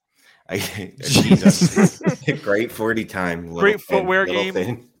available. Jesus. Great 40 time. Great footwear game.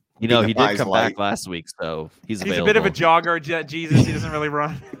 Thin. You know, he did Eyes come light. back last week, so he's He's available. a bit of a jogger, Jesus. He doesn't really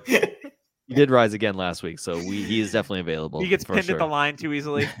run. He did rise again last week, so he is definitely available. He gets for pinned sure. at the line too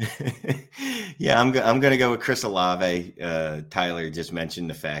easily. Yeah, I'm going to go with Chris Olave. Tyler just mentioned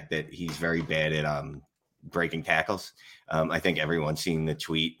the fact that he's very bad at breaking tackles. I think everyone's seen the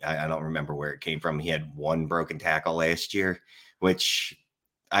tweet. I don't remember where it came from. He had one broken tackle last year, which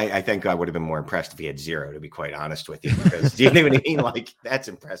I think I would have been more impressed if he had zero, to be quite honest with you. Because you know what I mean? Like, that's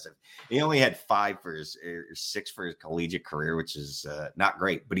impressive. He only had 5 for his or 6 for his collegiate career, which is not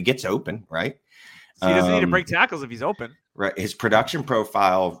great, but he gets open, right? So he doesn't need to break tackles if he's open. Right. His production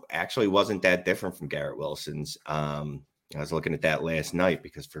profile actually wasn't that different from Garrett Wilson's. I was looking at that last night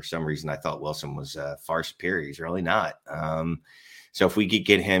because for some reason I thought Wilson was far superior. He's really not. So if we could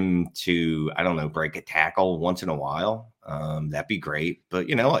get him to, I don't know, break a tackle once in a while, that'd be great. But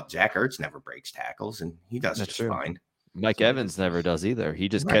you know what? Zach Ertz never breaks tackles, and he does That's just true. fine. Mike Evans never does either. He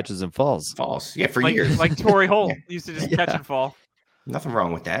just Right. catches and falls. False. Yeah, for Like, years. like Torrey Holt Yeah. used to just Yeah. catch and fall. Nothing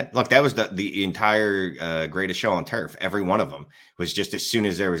wrong with that. Look, that was the entire greatest show on turf. Every one of them was just as soon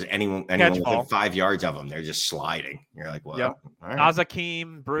as there was anyone within ball. 5 yards of them, they're just sliding. You're like, well, Yep. all right.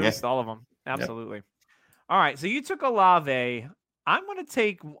 Azakeem, Bruce, all of them. Absolutely. All right. So you took Olave. I'm going to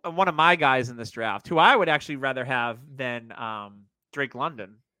take one of my guys in this draft, who I would actually rather have than Drake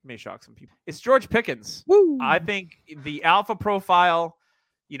London. May shock some people. It's George Pickens. Woo! I think the alpha profile,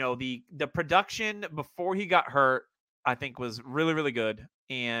 you know, the production before he got hurt, I think was really, really good.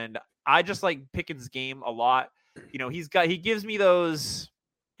 And I just like Pickens' game a lot. You know, he gives me those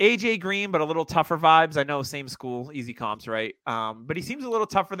AJ Green, but a little tougher vibes. I know same school, easy comps, right? But he seems a little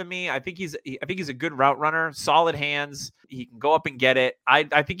tougher than me. I think he's a good route runner, solid hands. He can go up and get it. I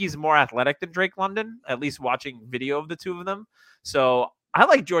think he's more athletic than Drake London, at least watching video of the two of them. So I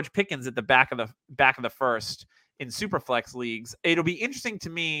like George Pickens at the back of the first in Superflex leagues. It'll be interesting to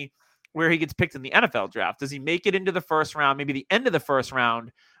me where he gets picked in the NFL draft. Does he make it into the first round, maybe the end of the first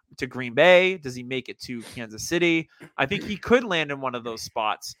round to Green Bay? Does he make it to Kansas City? I think he could land in one of those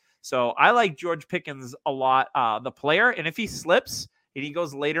spots. So I like George Pickens a lot, the player. And if he slips and he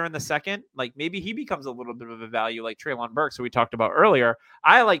goes later in the second, like maybe he becomes a little bit of a value like Treylon Burks, who we talked about earlier.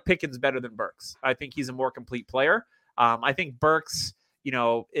 I like Pickens better than Burks. I think he's a more complete player. I think Burks, you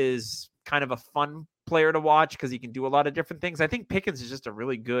know, is kind of a fun player to watch because he can do a lot of different things. I think Pickens is just a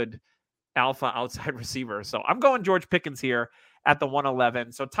really good alpha outside receiver. So I'm going George Pickens here at the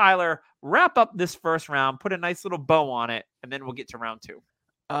 111. So Tyler, wrap up this first round, put a nice little bow on it, and then we'll get to round 2.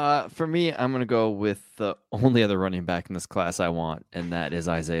 For me, I'm going to go with the only other running back in this class I want, and that is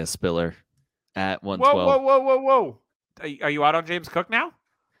Isaiah Spiller at 112. Whoa. Are you out on James Cook now?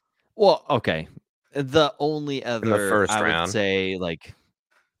 Well, okay. The only other first I round. would say, like,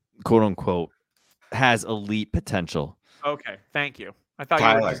 quote unquote, has elite potential. Okay, thank you. I thought you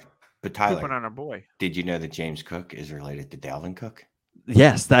were Tyler. just But pooping Tyler, on our boy. did you know that James Cook is related to Dalvin Cook?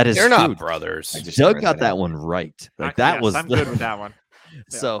 Yes, that is They're true. not brothers. I just Doug read got that out. one right. Like Yes, that was I'm good with that one.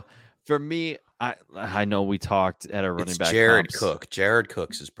 So for me, I know we talked at a running It's back. Jared comps. Cook. Jared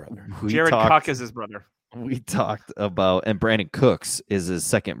Cook's his brother. We Jared talked, Cook is his brother. We talked about, and Brandon Cooks is his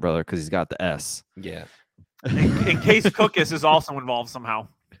second brother because he's got the S. Yeah. In case Cookus is also involved somehow.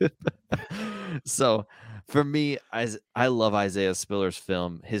 So for me, I love Isaiah Spiller's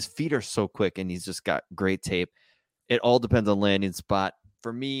film. His feet are so quick and he's just got great tape. It all depends on landing spot.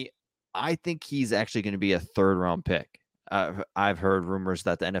 For me, I think he's actually going to be a 3rd round pick. I've heard rumors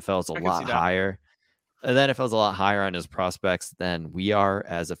that the NFL is a I can lot see that. higher. The NFL is a lot higher on his prospects than we are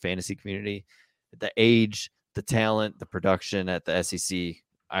as a fantasy community. The age, the talent, the production at the SEC.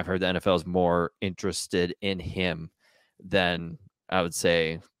 I've heard the NFL is more interested in him than I would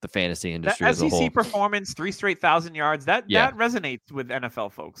say the fantasy industry That as a whole. SEC performance, 3 straight 1,000 yards. That resonates with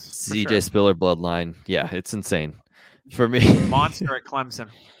NFL folks. for CJ sure. Spiller bloodline. Yeah, it's insane for me. Monster at Clemson.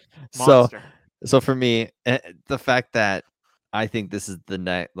 Monster. So for me, the fact that I think this is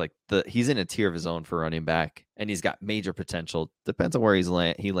he's in a tier of his own for running back, and he's got major potential. Depends on where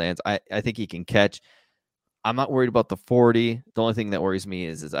he lands. I think he can catch. I'm not worried about the 40. The only thing that worries me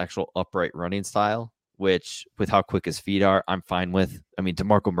is his actual upright running style, which with how quick his feet are, I'm fine with. I mean,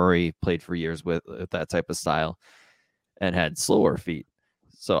 DeMarco Murray played for years with that type of style and had slower feet.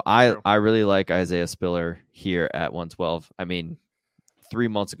 So I really like Isaiah Spiller here at 112. I mean, 3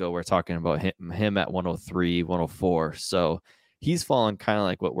 months ago, we're talking about him at 103, 104. So he's fallen kind of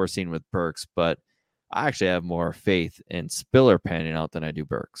like what we're seeing with Burks, but I actually have more faith in Spiller panning out than I do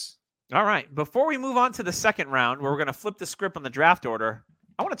Burks. All right. Before we move on to the second round, where we're going to flip the script on the draft order,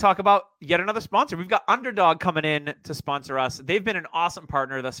 I want to talk about yet another sponsor. We've got Underdog coming in to sponsor us. They've been an awesome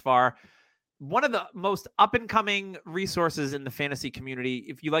partner thus far. One of the most up-and-coming resources in the fantasy community.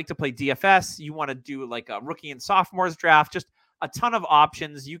 If you like to play DFS, you want to do like a rookie and sophomores draft, just a ton of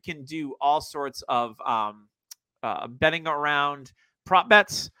options. You can do all sorts of betting around prop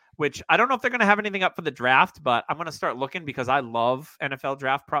bets, which I don't know if they're going to have anything up for the draft, but I'm going to start looking because I love NFL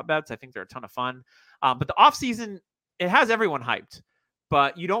draft prop bets. I think they're a ton of fun. But the offseason, it has everyone hyped,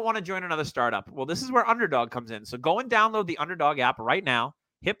 but you don't want to join another startup. Well, this is where Underdog comes in. So go and download the Underdog app right now.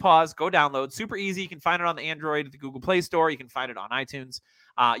 Hit pause, go download. Super easy. You can find it on the Android, the Google Play Store. You can find it on iTunes.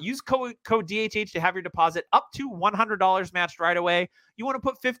 Use code DHH to have your deposit up to $100 matched right away. You want to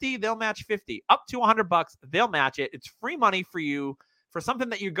put 50, they'll match 50. Up to $100, they'll match it. It's free money for you for something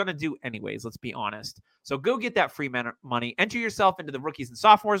that you're going to do anyways, let's be honest. So go get that free money. Enter yourself into the rookies and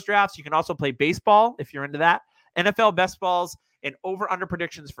sophomores drafts. You can also play baseball if you're into that. NFL best balls and over-under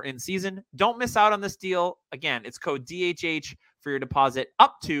predictions for in-season. Don't miss out on this deal. Again, it's code DHH for your deposit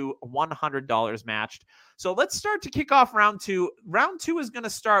up to $100 matched. So let's start to kick off round two. Round two is going to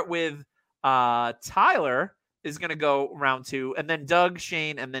start with Tyler is going to go round two, and then Doug,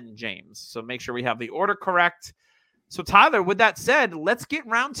 Shane, and then James. So make sure we have the order correct. So Tyler, with that said, let's get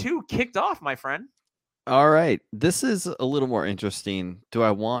round two kicked off, my friend. All right. This is a little more interesting. Do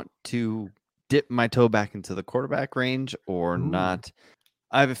I want to dip my toe back into the quarterback range or not?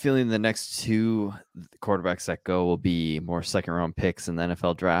 I have a feeling the next two quarterbacks that go will be more second round picks in the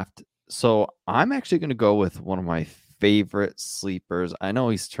NFL draft. So I'm actually going to go with one of my favorite sleepers. I know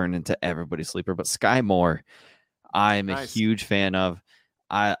he's turned into everybody's sleeper, but Sky Moore, I'm a huge fan of.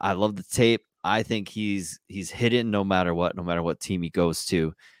 I love the tape. I think he's hidden no matter what team he goes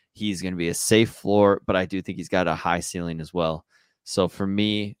to. He's going to be a safe floor, but I do think he's got a high ceiling as well. So for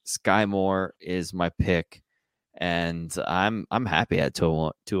me, Sky Moore is my pick, and I'm happy at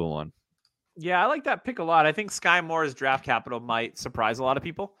 201. Yeah, I like that pick a lot. I think Sky Moore's draft capital might surprise a lot of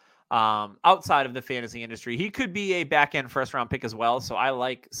people outside of the fantasy industry. He could be a back-end first-round pick as well, so I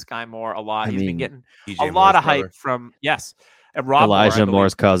like Sky Moore a lot. He's been getting a lot of hype from, Rob Elijah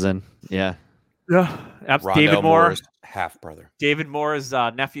Moore's cousin. Yeah. Yeah, David Moore's half-brother. David Moore's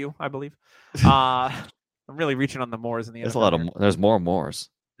nephew, I believe. I'm really reaching on the Moores in the NFL. There's more Moores.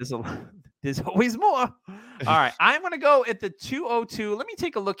 There's always more. All right, I'm going to go at the 202. Let me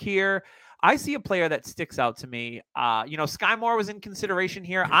take a look here. I see a player that sticks out to me. Sky Moore was in consideration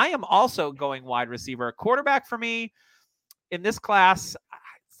here. I am also going wide receiver. Quarterback for me in this class,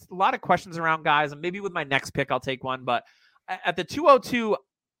 a lot of questions around guys, and maybe with my next pick I'll take one. But at the 202,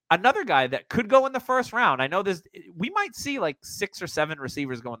 another guy that could go in the first round. I know we might see like 6 or 7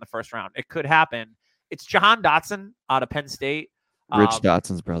 receivers go in the first round. It could happen. It's Jahan Dotson out of Penn State. Rich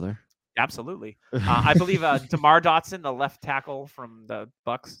Dotson's brother. Absolutely. I believe DeMar Dotson, the left tackle from the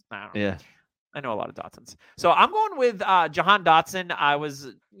Bucks. I know a lot of Dotsons. So I'm going with Jahan Dotson. I was,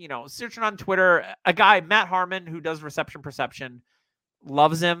 searching on Twitter. A guy, Matt Harmon, who does reception perception,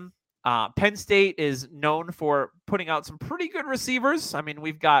 loves him. Penn State is known for putting out some pretty good receivers. I mean,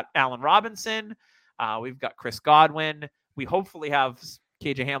 we've got Allen Robinson. We've got Chris Godwin. We hopefully have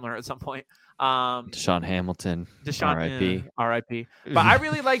KJ Hamler at some point. Deshaun Hamilton. RIP. But I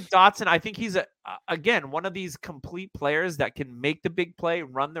really like Dotson. I think he's again one of these complete players that can make the big play,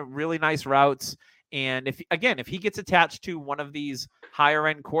 run the really nice routes, and if he gets attached to one of these higher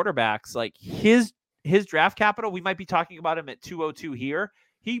end quarterbacks, like his draft capital, we might be talking about him at 202 here.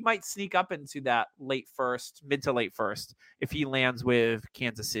 He might sneak up into that mid to late first, if he lands with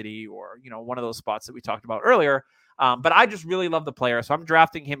Kansas City or one of those spots that we talked about earlier. But I just really love the player, so I'm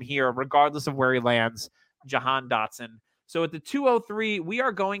drafting him here, regardless of where he lands, Jahan Dotson. So at the 203, we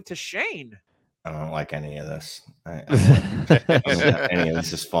are going to Shane. I don't like any of this. Any of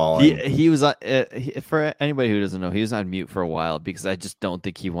this is falling. He was for anybody who doesn't know, he was on mute for a while because I just don't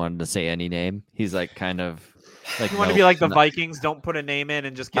think he wanted to say any name. He's like kind of like you want to be like the Vikings, don't put a name in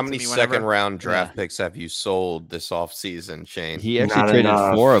and just get how many second round draft picks have you sold this offseason, Shane? He actually traded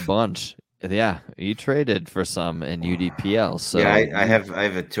for a bunch. Yeah, you traded for some in UDPL. So yeah, I have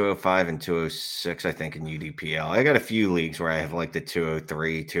a 205 and 206, I think, in UDPL. I got a few leagues where I have like the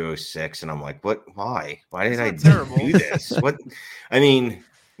 203, 206, and I'm like, what? Why did I do this? What? I mean,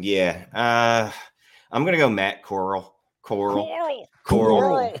 yeah. I'm gonna go Matt Corral.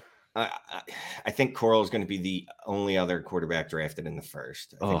 I think Corral is going to be the only other quarterback drafted in the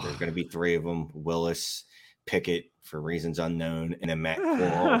first. I think there's going to be three of them: Willis, Pickett, for reasons unknown, and then Matt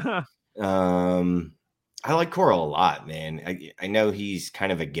Corral. I like Corral a lot, man. I know he's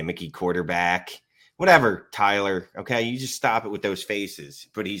kind of a gimmicky quarterback. Whatever, Tyler. Okay, you just stop it with those faces.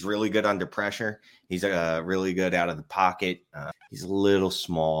 But he's really good under pressure. He's really good out of the pocket. He's a little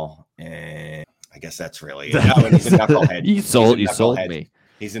small, and I guess that's really it. Oh, and he's a knucklehead. You sold me.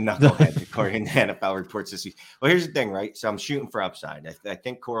 He's a knucklehead, according to NFL reports this week. Well, here's the thing, right? So I'm shooting for upside. I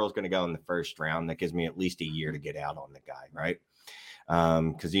think Corral's going to go in the first round. That gives me at least a year to get out on the guy, right?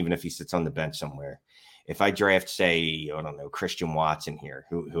 Because even if he sits on the bench somewhere, if I draft, say, I don't know, Christian Watson here,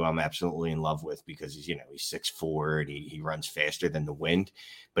 who I'm absolutely in love with because he's 6'4" and he runs faster than the wind,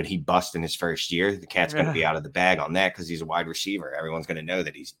 but he busts in his first year, the cat's going to be out of the bag on that because he's a wide receiver. Everyone's going to know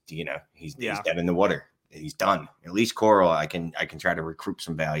that he's dead in the water. He's done. At least Corral, I can try to recoup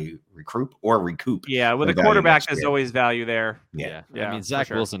some value, recoup. Yeah, with a quarterback, there's always value there. Yeah. I mean, Zach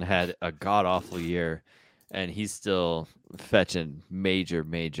Wilson had a god awful year, and he's still fetching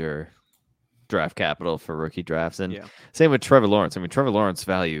major draft capital for rookie drafts. And same with Trevor Lawrence. I mean, Trevor Lawrence's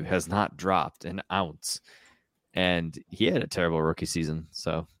value has not dropped an ounce, and he had a terrible rookie season.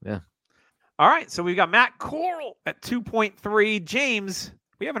 So yeah. All right, so we've got Matt Corral at 2.3. James,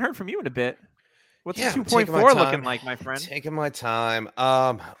 we haven't heard from you in a bit. What's the 2.4 looking like, my friend? Taking my time.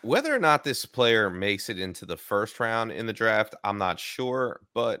 Whether or not this player makes it into the first round in the draft, I'm not sure,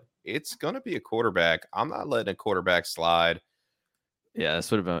 but it's going to be a quarterback. I'm not letting a quarterback slide. Yeah,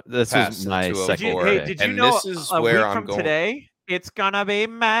 this was my second. Hey, did you know this is where I'm going today? It's gonna be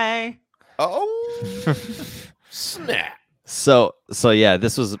May. Oh, snap! So yeah,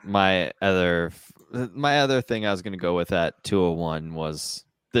 this was my other thing I was going to go with at 201 was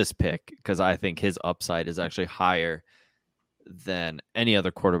this pick because I think his upside is actually higher than any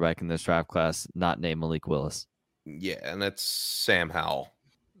other quarterback in this draft class, not named Malik Willis. Yeah, and that's Sam Howell,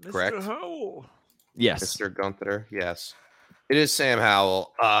 correct? Mr. Howell. Yes. Mr. Gunther, yes. It is Sam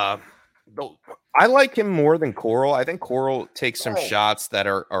Howell. I like him more than Corral. I think Corral takes some shots that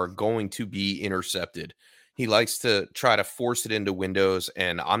are going to be intercepted. He likes to try to force it into windows,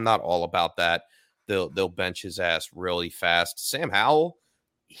 and I'm not all about that. They'll bench his ass really fast. Sam Howell,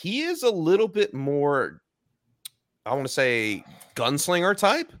 he is a little bit more, I want to say, gunslinger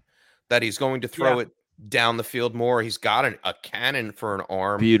type, that he's going to throw it down the field more. He's got a cannon for an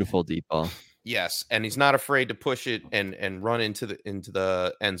arm. Beautiful deep ball. Yes, and he's not afraid to push it and run into the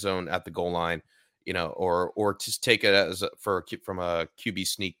end zone at the goal line, or just take it from a QB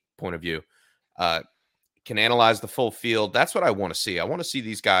sneak point of view. Can analyze the full field. That's what I want to see. I want to see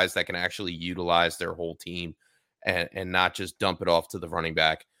these guys that can actually utilize their whole team and not just dump it off to the running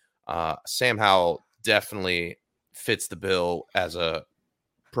back. Sam Howell definitely fits the bill as a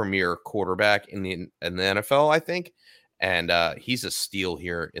premier quarterback in the NFL, I think. And he's a steal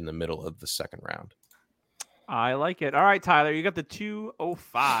here in the middle of the second round. I like it. All right, Tyler, you got the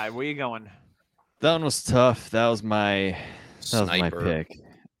 205. Where you going? That one was tough. That was my pick.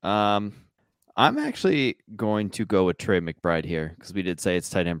 I'm actually going to go with Trey McBride here because we did say it's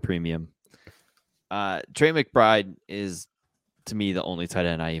tight end premium. Trey McBride is, to me, the only tight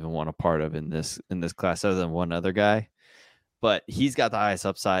end I even want a part of in this class, other than one other guy. But he's got the highest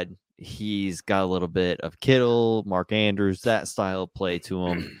upside. He's got a little bit of Kittle, Mark Andrews, that style of play to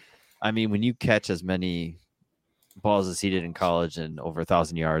him. I mean, when you catch as many balls as he did in college and over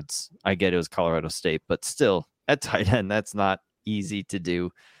 1,000 yards, I get it was Colorado State, but still at tight end, that's not easy to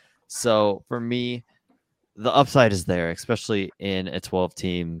do. So for me, the upside is there, especially in a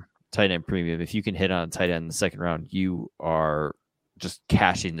 12-team tight end premium. If you can hit on a tight end in the second round, you are just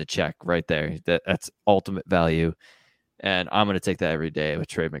cashing the check right there. That's ultimate value. And I'm going to take that every day with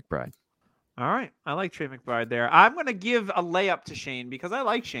Trey McBride. All right. I like Trey McBride there. I'm going to give a layup to Shane because I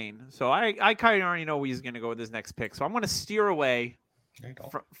like Shane. So I kind of already know where he's going to go with his next pick. So I'm going to steer away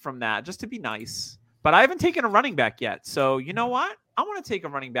from that just to be nice. But I haven't taken a running back yet. So you know what? I want to take a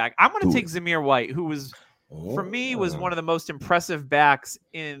running back. I'm going to take Zamir White, who was, for me, was one of the most impressive backs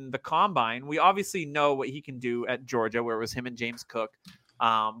in the combine. We obviously know what he can do at Georgia, where it was him and James Cook.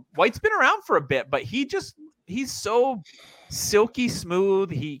 White's been around for a bit, but he's so silky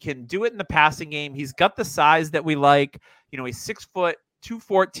smooth. He can do it in the passing game. He's got the size that we like. He's 6 foot,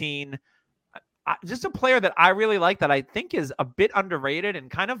 214. Just a player that I really like that I think is a bit underrated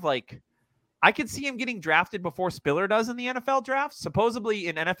and kind of like I could see him getting drafted before Spiller does in the NFL draft. Supposedly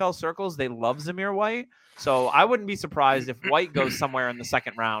in NFL circles, they love Zamir White. So I wouldn't be surprised if White goes somewhere in the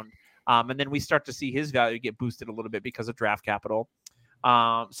second round. And then we start to see his value get boosted a little bit because of draft capital.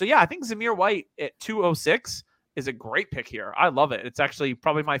 So yeah, I think Zamir White at 206 is a great pick here. I love it. It's actually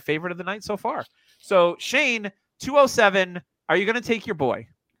probably my favorite of the night so far. So Shane, 207, are you going to take your boy?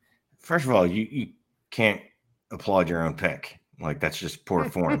 First of all, you can't applaud your own pick. Like, that's just poor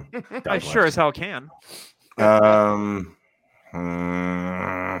form. I sure as hell can.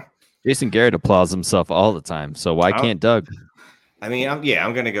 Jason Garrett applauds himself all the time. So why can't Doug? I mean,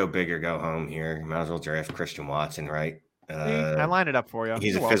 I'm going to go big or go home here. Might as well draft Christian Watson, right? I line it up for you.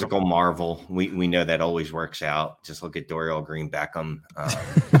 He's a physical marvel. We know that always works out. Just look at Dorial Green Beckham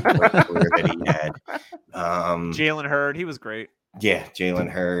that he had. Jalen Hurd, he was great. Yeah, Jalen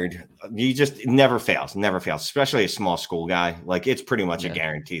Hurd. He just never fails, especially a small school guy. Like, it's pretty much a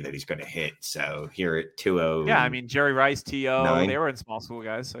guarantee that he's going to hit. So here at 2-0. Yeah, I mean, Jerry Rice, T.O., they were in small school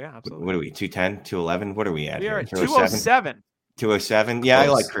guys. So yeah, absolutely. What are we, 210, 211? What are we at? We are at 207. 207. Yeah, I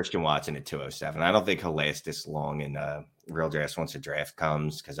like Christian Watson at 207. I don't think he'll last this long in real drafts once the draft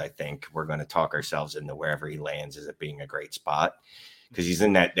comes, because I think we're going to talk ourselves into wherever he lands as it being a great spot, because he's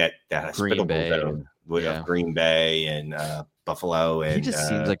in that hospitable zone with Green Bay and Buffalo. And he just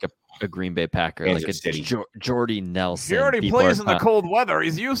seems like a Green Bay Packer, like a Jordy Nelson. He already plays in the cold weather.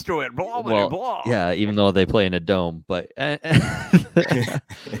 He's used to it. Blah, blah, blah. Yeah, even though they play in a dome. But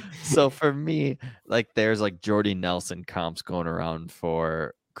so for me, like, there's like Jordy Nelson comps going around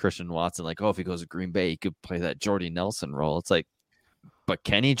for Christian Watson. Like, if he goes to Green Bay, he could play that Jordy Nelson role. It's like, but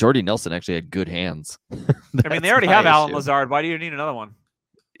Kenny, Jordy Nelson actually had good hands. I mean, they already have Alan Lazard. Why do you need another one?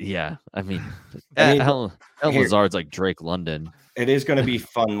 Yeah, I mean Alan Lazard's like Drake London. It is going to be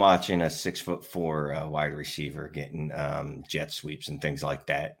fun watching a 6'4" wide receiver getting jet sweeps and things like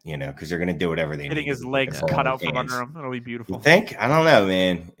that, because they're going to do whatever they need. Getting his legs cut out from under him. It'll be beautiful. You think? I don't know,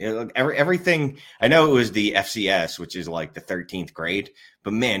 man. Everything. I know it was the FCS, which is like the 13th grade,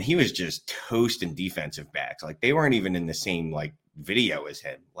 but man, he was just toasting defensive backs. Like, they weren't even in the same like video as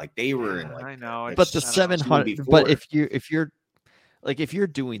him. Like, they were in like. I know, but the 700. But if you're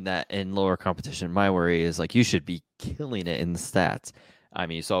doing that in lower competition, my worry is like you should be killing it in the stats. I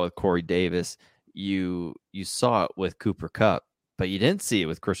mean, you saw it with Corey Davis, you saw it with Cooper Kupp, but you didn't see it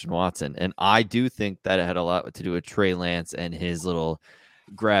with Christian Watson. And I do think that it had a lot to do with Trey Lance and his little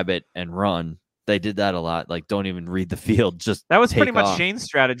grab it and run. They did that a lot. Like, don't even read the field. Just that was pretty much Shane's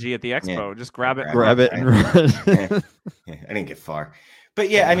strategy at the Expo. Yeah. Just grab it and run. I didn't get far. But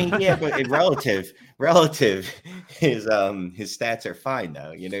yeah, I mean, but relative, his stats are fine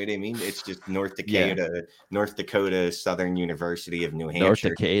though. You know what I mean? It's just North Dakota, Southern University of New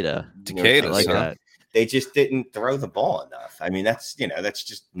Hampshire. North Dakota, like that. They just didn't throw the ball enough. I mean, that's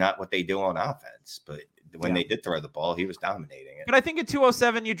just not what they do on offense. But when they did throw the ball, he was dominating it. But I think at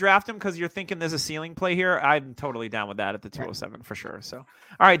 207, you draft him because you're thinking there's a ceiling play here. I'm totally down with that at the 207 for sure. So, all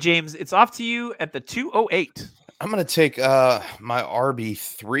right, James, it's off to you at the 208. I'm going to take my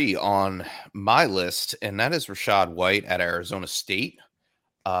RB3 on my list, and that is Rachaad White at Arizona State.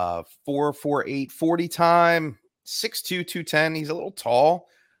 4.48 40 time, 6'2", 210. He's a little tall,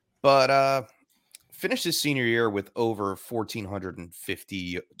 but finished his senior year with over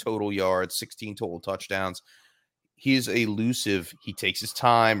 1,450 total yards, 16 total touchdowns. He's elusive. He takes his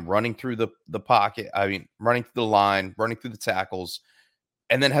time running through the pocket. I mean, running through the line, running through the tackles,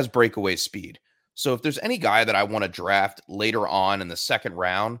 and then has breakaway speed. So if there's any guy that I want to draft later on in the second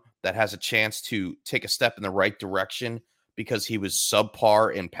round that has a chance to take a step in the right direction because he was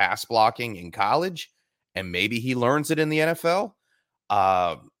subpar in pass blocking in college and maybe he learns it in the NFL,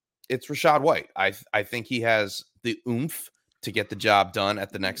 it's Rachaad White. I think he has the oomph to get the job done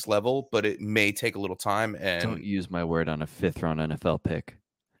at the next level, but it may take a little time. And don't use my word on a 5th round NFL pick.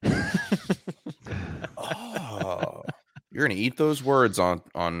 You're going to eat those words on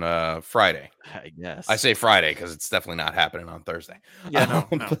Friday. I guess. I say Friday because it's definitely not happening on Thursday. Yeah, no.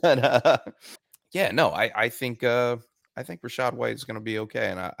 But I think Rachaad White is going to be okay,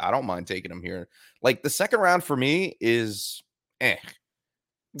 and I don't mind taking him here. Like, the second round for me is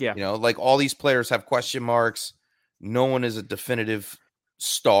Yeah. Like, all these players have question marks. No one is a definitive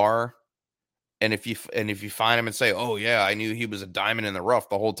star. And if you find him and say, "Oh yeah, I knew he was a diamond in the rough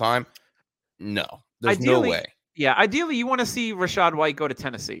the whole time," no, there's no way. Yeah, ideally, you want to see Rachaad White go to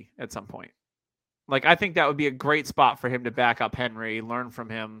Tennessee at some point. Like, I think that would be a great spot for him to back up Henry, learn from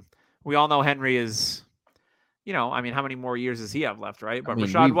him. We all know Henry is, I mean, how many more years does he have left, right? But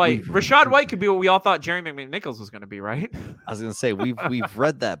Rachaad White could be what we all thought Jerry McNichols was going to be, right? I was going to say, we've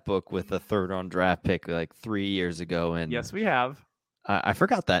read that book with a 3rd round draft pick like 3 years ago, and yes, we have. I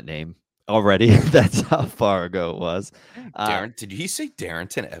forgot that name. already. That's how far ago it was. Did he say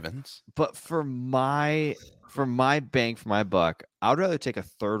Darrington Evans? But for my bang for my buck, I would rather take a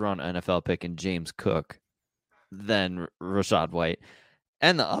 3rd round NFL pick in James Cook than Rachaad White.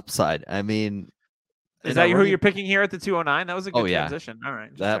 And the upside, I mean, is that who you're picking here at the 209? That was a good transition. All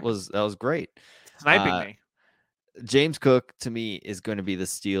right, that was great. Sniping me. James Cook to me is going to be the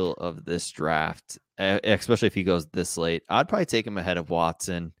steal of this draft, especially if he goes this late. I'd probably take him ahead of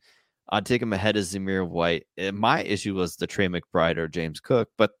Watson. I'd take him ahead of Zamir White. My issue was the Trey McBride or James Cook,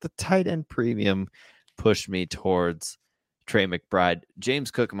 but the tight end premium pushed me towards Trey McBride. James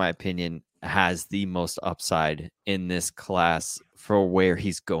Cook, in my opinion, has the most upside in this class for where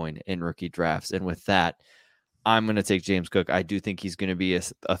he's going in rookie drafts. And with that, I'm going to take James Cook. I do think he's going to be a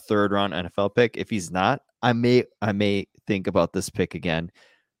 3rd round NFL pick. If he's not, I may think about this pick again,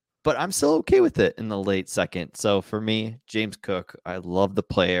 but I'm still okay with it in the late 2nd. So for me, James Cook, I love the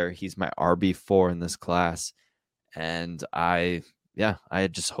player. He's my RB4 in this class. And I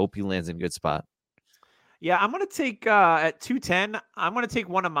just hope he lands in a good spot. Yeah, I'm going to take at 210. I'm going to take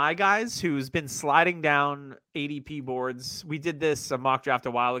one of my guys who's been sliding down ADP boards. We did this mock draft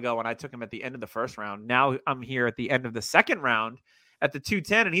a while ago when I took him at the end of the 1st round. Now I'm here at the end of the 2nd round at the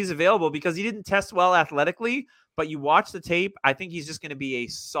 210, and he's available because he didn't test well athletically, but you watch the tape. I think he's just going to be a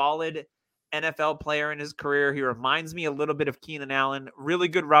solid NFL player in his career. He reminds me a little bit of Keenan Allen. Really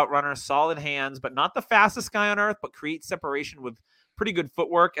good route runner, solid hands, but not the fastest guy on earth, but creates separation with pretty good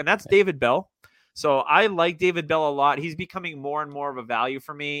footwork, and that's David Bell. So I like David Bell a lot. He's becoming more and more of a value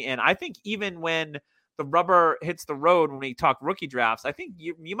for me. And I think even when the rubber hits the road, when we talk rookie drafts, I think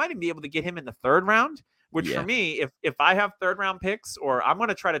you might even be able to get him in the 3rd round, which for me, if I have 3rd round picks, or I'm going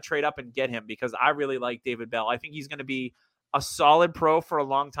to try to trade up and get him because I really like David Bell. I think he's going to be a solid pro for a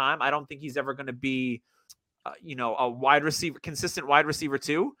long time. I don't think he's ever going to be, a wide receiver, consistent wide receiver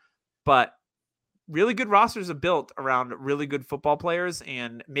too, but really good rosters are built around really good football players,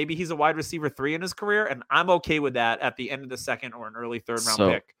 and maybe he's a wide receiver 3 in his career, and I'm okay with that at the end of the 2nd or an early 3rd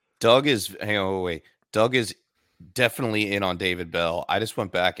round pick. Doug is Doug is definitely in on David Bell. I just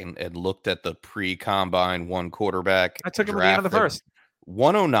went back and looked at the pre-combine 1 quarterback. I took him at the end of the 1st.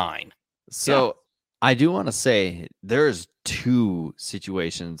 109. So I do want to say there's 2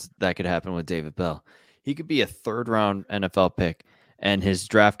 situations that could happen with David Bell. He could be a 3rd round NFL pick, and his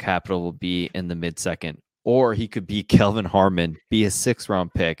draft capital will be in the mid 2nd, or he could be Kelvin Harmon, be a 6th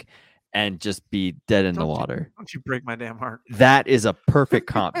round pick, and just be dead in the water. Don't you break my damn heart. That is a perfect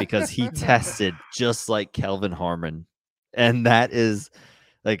comp because he tested just like Kelvin Harmon. And that is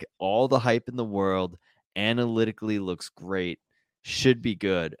like all the hype in the world, analytically looks great, should be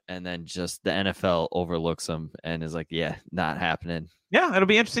good. And then just the NFL overlooks him and is like, yeah, not happening. Yeah, it'll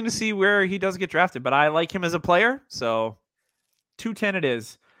be interesting to see where he does get drafted, but I like him as a player. So 210 it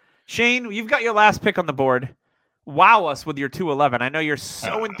is. Shane, you've got your last pick on the board. Wow us with your 211. I know you're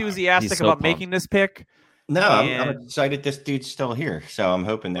so enthusiastic about making this pick. No, I'm excited this dude's still here. So I'm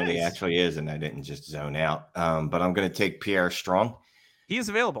hoping that he actually is and I didn't just zone out. But I'm going to take Pierre Strong. He is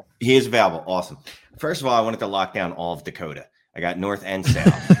available. He is available. Awesome. First of all, I wanted to lock down all of Dakota. I got North and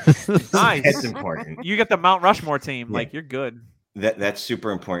South. Nice. That's important. You get the Mount Rushmore team. Yeah. Like, you're good. That's super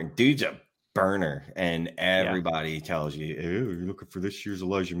important. Dude's a burner, and everybody tells you, oh, you're looking for this year's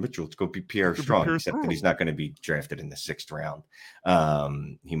Elijah Mitchell. Let's go be Pierre Strong, except that he's not going to be drafted in the 6th round.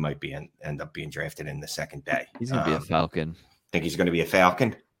 He might be end up being drafted in the 2nd day. He's going to be a Falcon. Think he's going to be a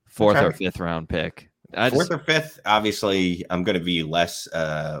Falcon? 4th or 5th round pick. 4th or 5th, obviously, I'm going to be less,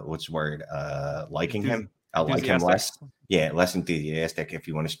 liking him. I'll like him less. Yeah, less enthusiastic if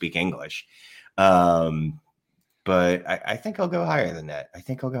you want to speak English. But I think I'll go higher than that.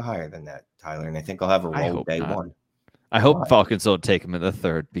 Tyler, and I think I'll have a role day 1. I hope Falcons don't take him in the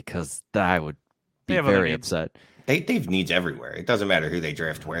 3rd because I would be very upset. They've needs everywhere. It doesn't matter who they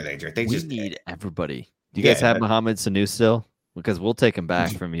draft, where they draft. They just need everybody. Do you guys have Mohamed Sanu still? Because we'll take him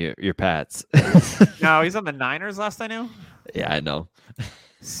back from your Pats. No, he's on the Niners last I knew. Yeah, I know.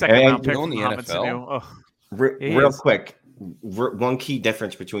 2nd round pick on the Mohamed NFL. Sanu. Real quick. One key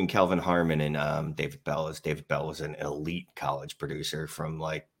difference between Kelvin Harmon and David Bell is David Bell was an elite college producer from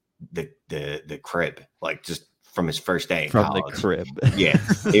like the crib, like just from his first day in college. The crib. Yeah,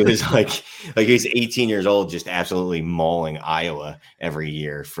 it was like he was 18 years old, just absolutely mauling Iowa every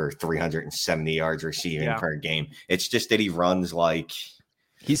year for 370 yards receiving per game. It's just that he runs like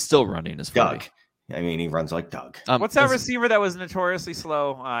he's still running as Doug. I mean, he runs like Doug. What's that receiver that was notoriously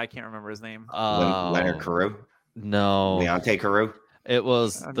slow? I can't remember his name. Leonard Carew. No. Leonte Carew? It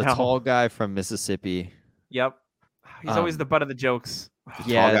was the tall guy from Mississippi. Yep. He's always the butt of the jokes. Tall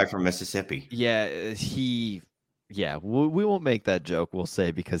guy from Mississippi. Yeah, he Yeah, we won't make that joke. We'll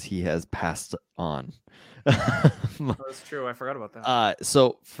say because he has passed on. That's true. I forgot about that.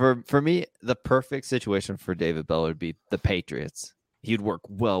 So for me, the perfect situation for David Bell would be the Patriots. He'd work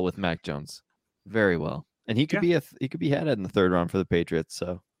well with Mac Jones, very well, and he could he could be headed in the third round for the Patriots.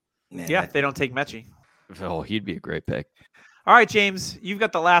 So Man, Yeah, if they don't take Mechie. oh, he'd be a great pick. All right, James, you've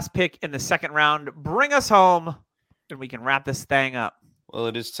got the last pick in the second round. Bring us home, and we can wrap this thing up. Well,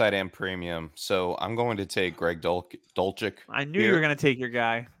 it is tight end premium, so I'm going to take Greg Dulcich. I knew you were going to take your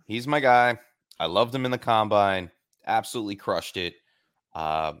guy. He's my guy. I loved him in the combine. Absolutely crushed it.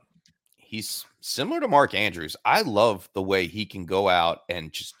 He's similar to Mark Andrews. I love the way he can go out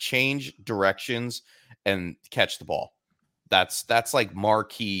and just change directions and catch the ball. That's like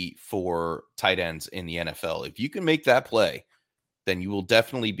marquee for tight ends in the NFL. If you can make that play, then you will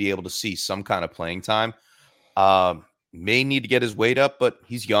definitely be able to see some kind of playing time. May need to get his weight up, but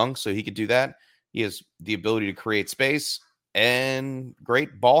he's young, so he could do that. He has the ability to create space and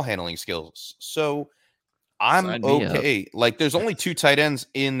great ball handling skills. So I'm okay. Like, there's only 2 tight ends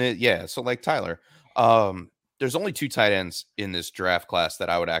in the so like Tyler. There's only 2 tight ends in this draft class that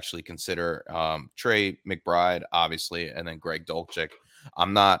I would actually consider. Trey McBride, obviously, and then Greg Dulcich.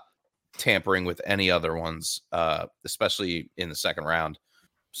 I'm not tampering with any other ones, especially in the second round.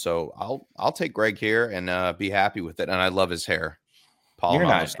 So I'll take Greg here and be happy with it. And I love his hair,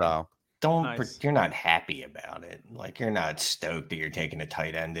 Polamalu style. You're not happy about it. Like, you're not stoked that you're taking a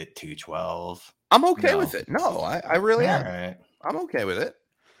tight end at 212. I'm okay with it. No, I really am. Right. I'm okay with it.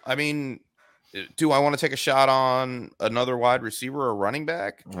 I mean, do I want to take a shot on another wide receiver or running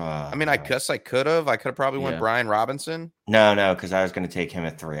back? I mean, I guess I could have. I could have probably went Brian Robinson. No, because I was going to take him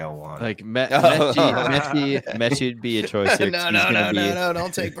at 301. Like Mechie would be a choice here. No,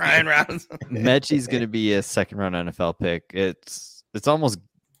 don't take Brian Robinson. Mechie's going to be a second round NFL pick. It's almost,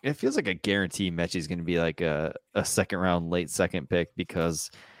 it feels like a guarantee Mechie's going to be like a second round, late second pick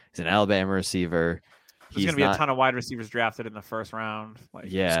because he's an Alabama receiver. There's going to be a ton of wide receivers drafted in the first round.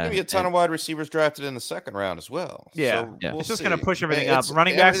 There's going to be a ton of wide receivers drafted in the second round as well. Yeah. So It's just going to push everything up.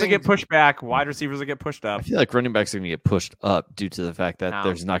 Running backs will get pushed back. Wide receivers will get pushed up. I feel like running backs are going to get pushed up due to the fact that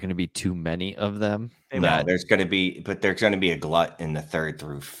there's not going to be too many of them. There's going to be a glut in the 3rd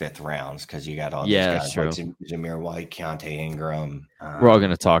through 5th rounds because you got all these guys like Zamir White, Keontae Ingram. We're all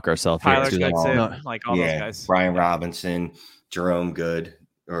going to talk ourselves Tyler here. like all those guys. Brian Robinson, Jerome Ford,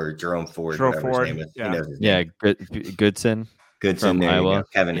 whatever his name is. Goodson. From Iowa.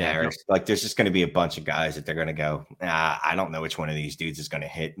 Kevin Harris. No. Like, there's just going to be a bunch of guys that they're going to go, I don't know which one of these dudes is going to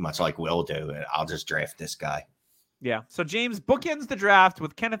hit, much like Will do. I'll just draft this guy. Yeah. So James bookends the draft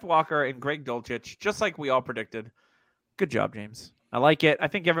with Kenneth Walker and Greg Dulcich, just like we all predicted. Good job, James. I like it. I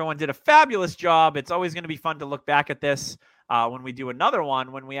think everyone did a fabulous job. It's always going to be fun to look back at this when we do another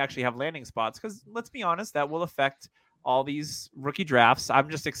one, when we actually have landing spots, because let's be honest, that will affect all these rookie drafts. I'm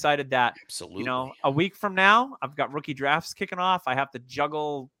just excited that, a week from now, I've got rookie drafts kicking off. I have to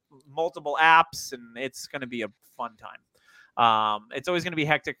juggle multiple apps, and it's going to be a fun time. It's always going to be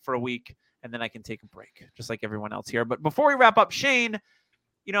hectic for a week, and then I can take a break, just like everyone else here. But before we wrap up, Shane,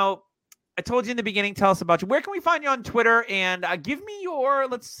 I told you in the beginning, tell us about you. Where can we find you on Twitter? And give me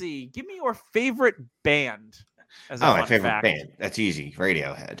your favorite band. My favorite band. That's easy.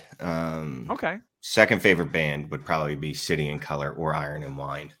 Radiohead. Okay. Second favorite band would probably be City and Color or Iron and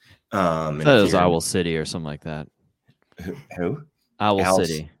Wine. That is Owl City or something like that. Who? Owl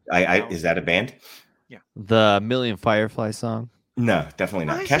City. Is that a band? Yeah. The Million Firefly song? No, definitely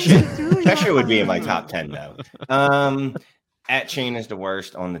not. Kesha would be in my top 10 though. At Shane is the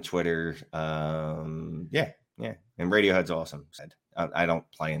worst on the Twitter. Yeah. And Radiohead's awesome. I don't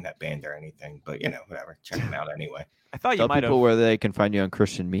play in that band or anything, but whatever. Check them out anyway. I thought you Tell might have. people where they can find you on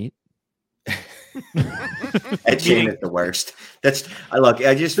Christian Meat. At Shane is the worst.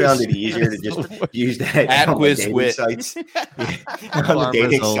 I just found it easier to just use that at QuizWit sites. On the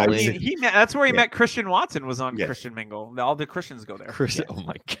dating sites. That's where he met Christian Watson. Was on Christian Mingle. All the Christians go there. Oh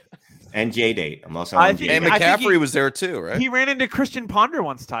my god. And J-Date. I'm also on J-Date. And McCaffrey was there too, right? He ran into Christian Ponder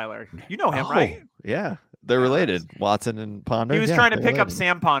once, Tyler. You know him, right? Yeah. They're related. Watson and Ponder. He was trying to pick up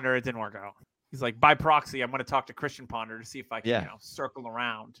Sam Ponder. It didn't work out. He's like, by proxy, I'm going to talk to Christian Ponder to see if I can circle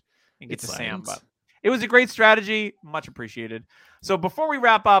around and get to Sam. But it was a great strategy. Much appreciated. So before we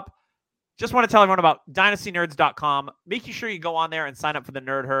wrap up, just want to tell everyone about dynastynerds.com. Making sure you go on there and sign up for the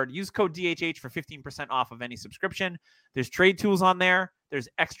Nerd Herd. Use code DHH for 15% off of any subscription. There's trade tools on there. There's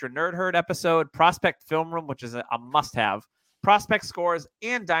extra Nerd Herd episode, Prospect Film Room, which is a must-have, Prospect Scores,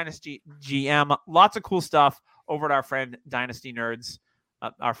 and Dynasty GM. Lots of cool stuff over at our friend Dynasty Nerds.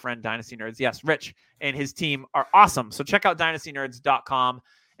 Yes, Rich and his team are awesome. So check out dynastynerds.com.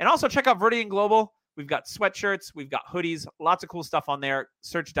 And also check out Viridian Global. We've got sweatshirts. We've got hoodies. Lots of cool stuff on there.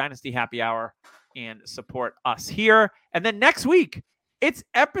 Search Dynasty Happy Hour and support us here. And then next week, it's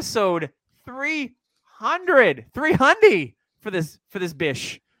episode 300 for this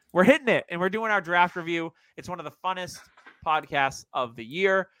bish. We're hitting it, and we're doing our draft review. It's one of the funnest podcasts of the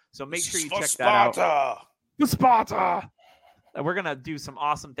year. So make sure you check that out. Sparta! We're going to do some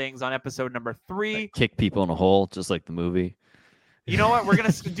awesome things on episode number 3. Kick people in a hole, just like the movie. You know what? We're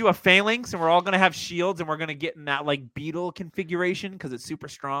going to do a phalanx, and we're all going to have shields, and we're going to get in that like beetle configuration because it's super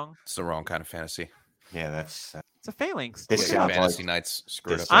strong. It's the wrong kind of fantasy. Yeah, that's It's a phalanx. This Look it sounds up. Fantasy Nights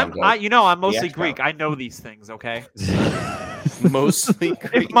screwed this up. sounds I'm mostly Yeah, Greek. I know these things, okay? Mostly If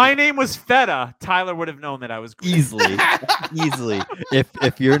Greek. my name was Feta, Tyler would have known that I was Greek. Easily.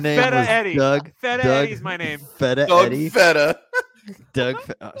 If your name Feta was Eddie. Doug, Feta Doug Eddie's my name. Feta Doug Eddie, Feta.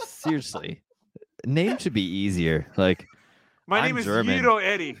 seriously, name should be easier. Like My I'm name is German. Guido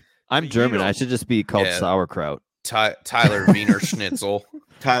Eddie. I'm German. Guido. I should just be called Yeah. sauerkraut. Tyler Wiener Schnitzel.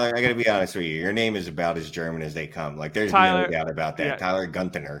 Tyler, I gotta be honest with you. Your name is about as German as they come. Like, there's Tyler- no doubt about that. yeah. Tyler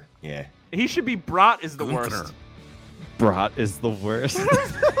Gunther. Yeah. He should be Brat is the Gunther. worst. Brat is the worst.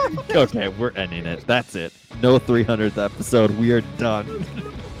 Okay, we're ending it. That's it. No 300th episode. We are done.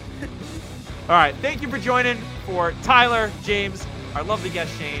 All right. Thank you for joining. For Tyler, James, our lovely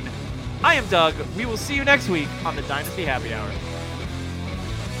guest Shane, I am Doug. We will see you next week on the Dynasty Happy Hour.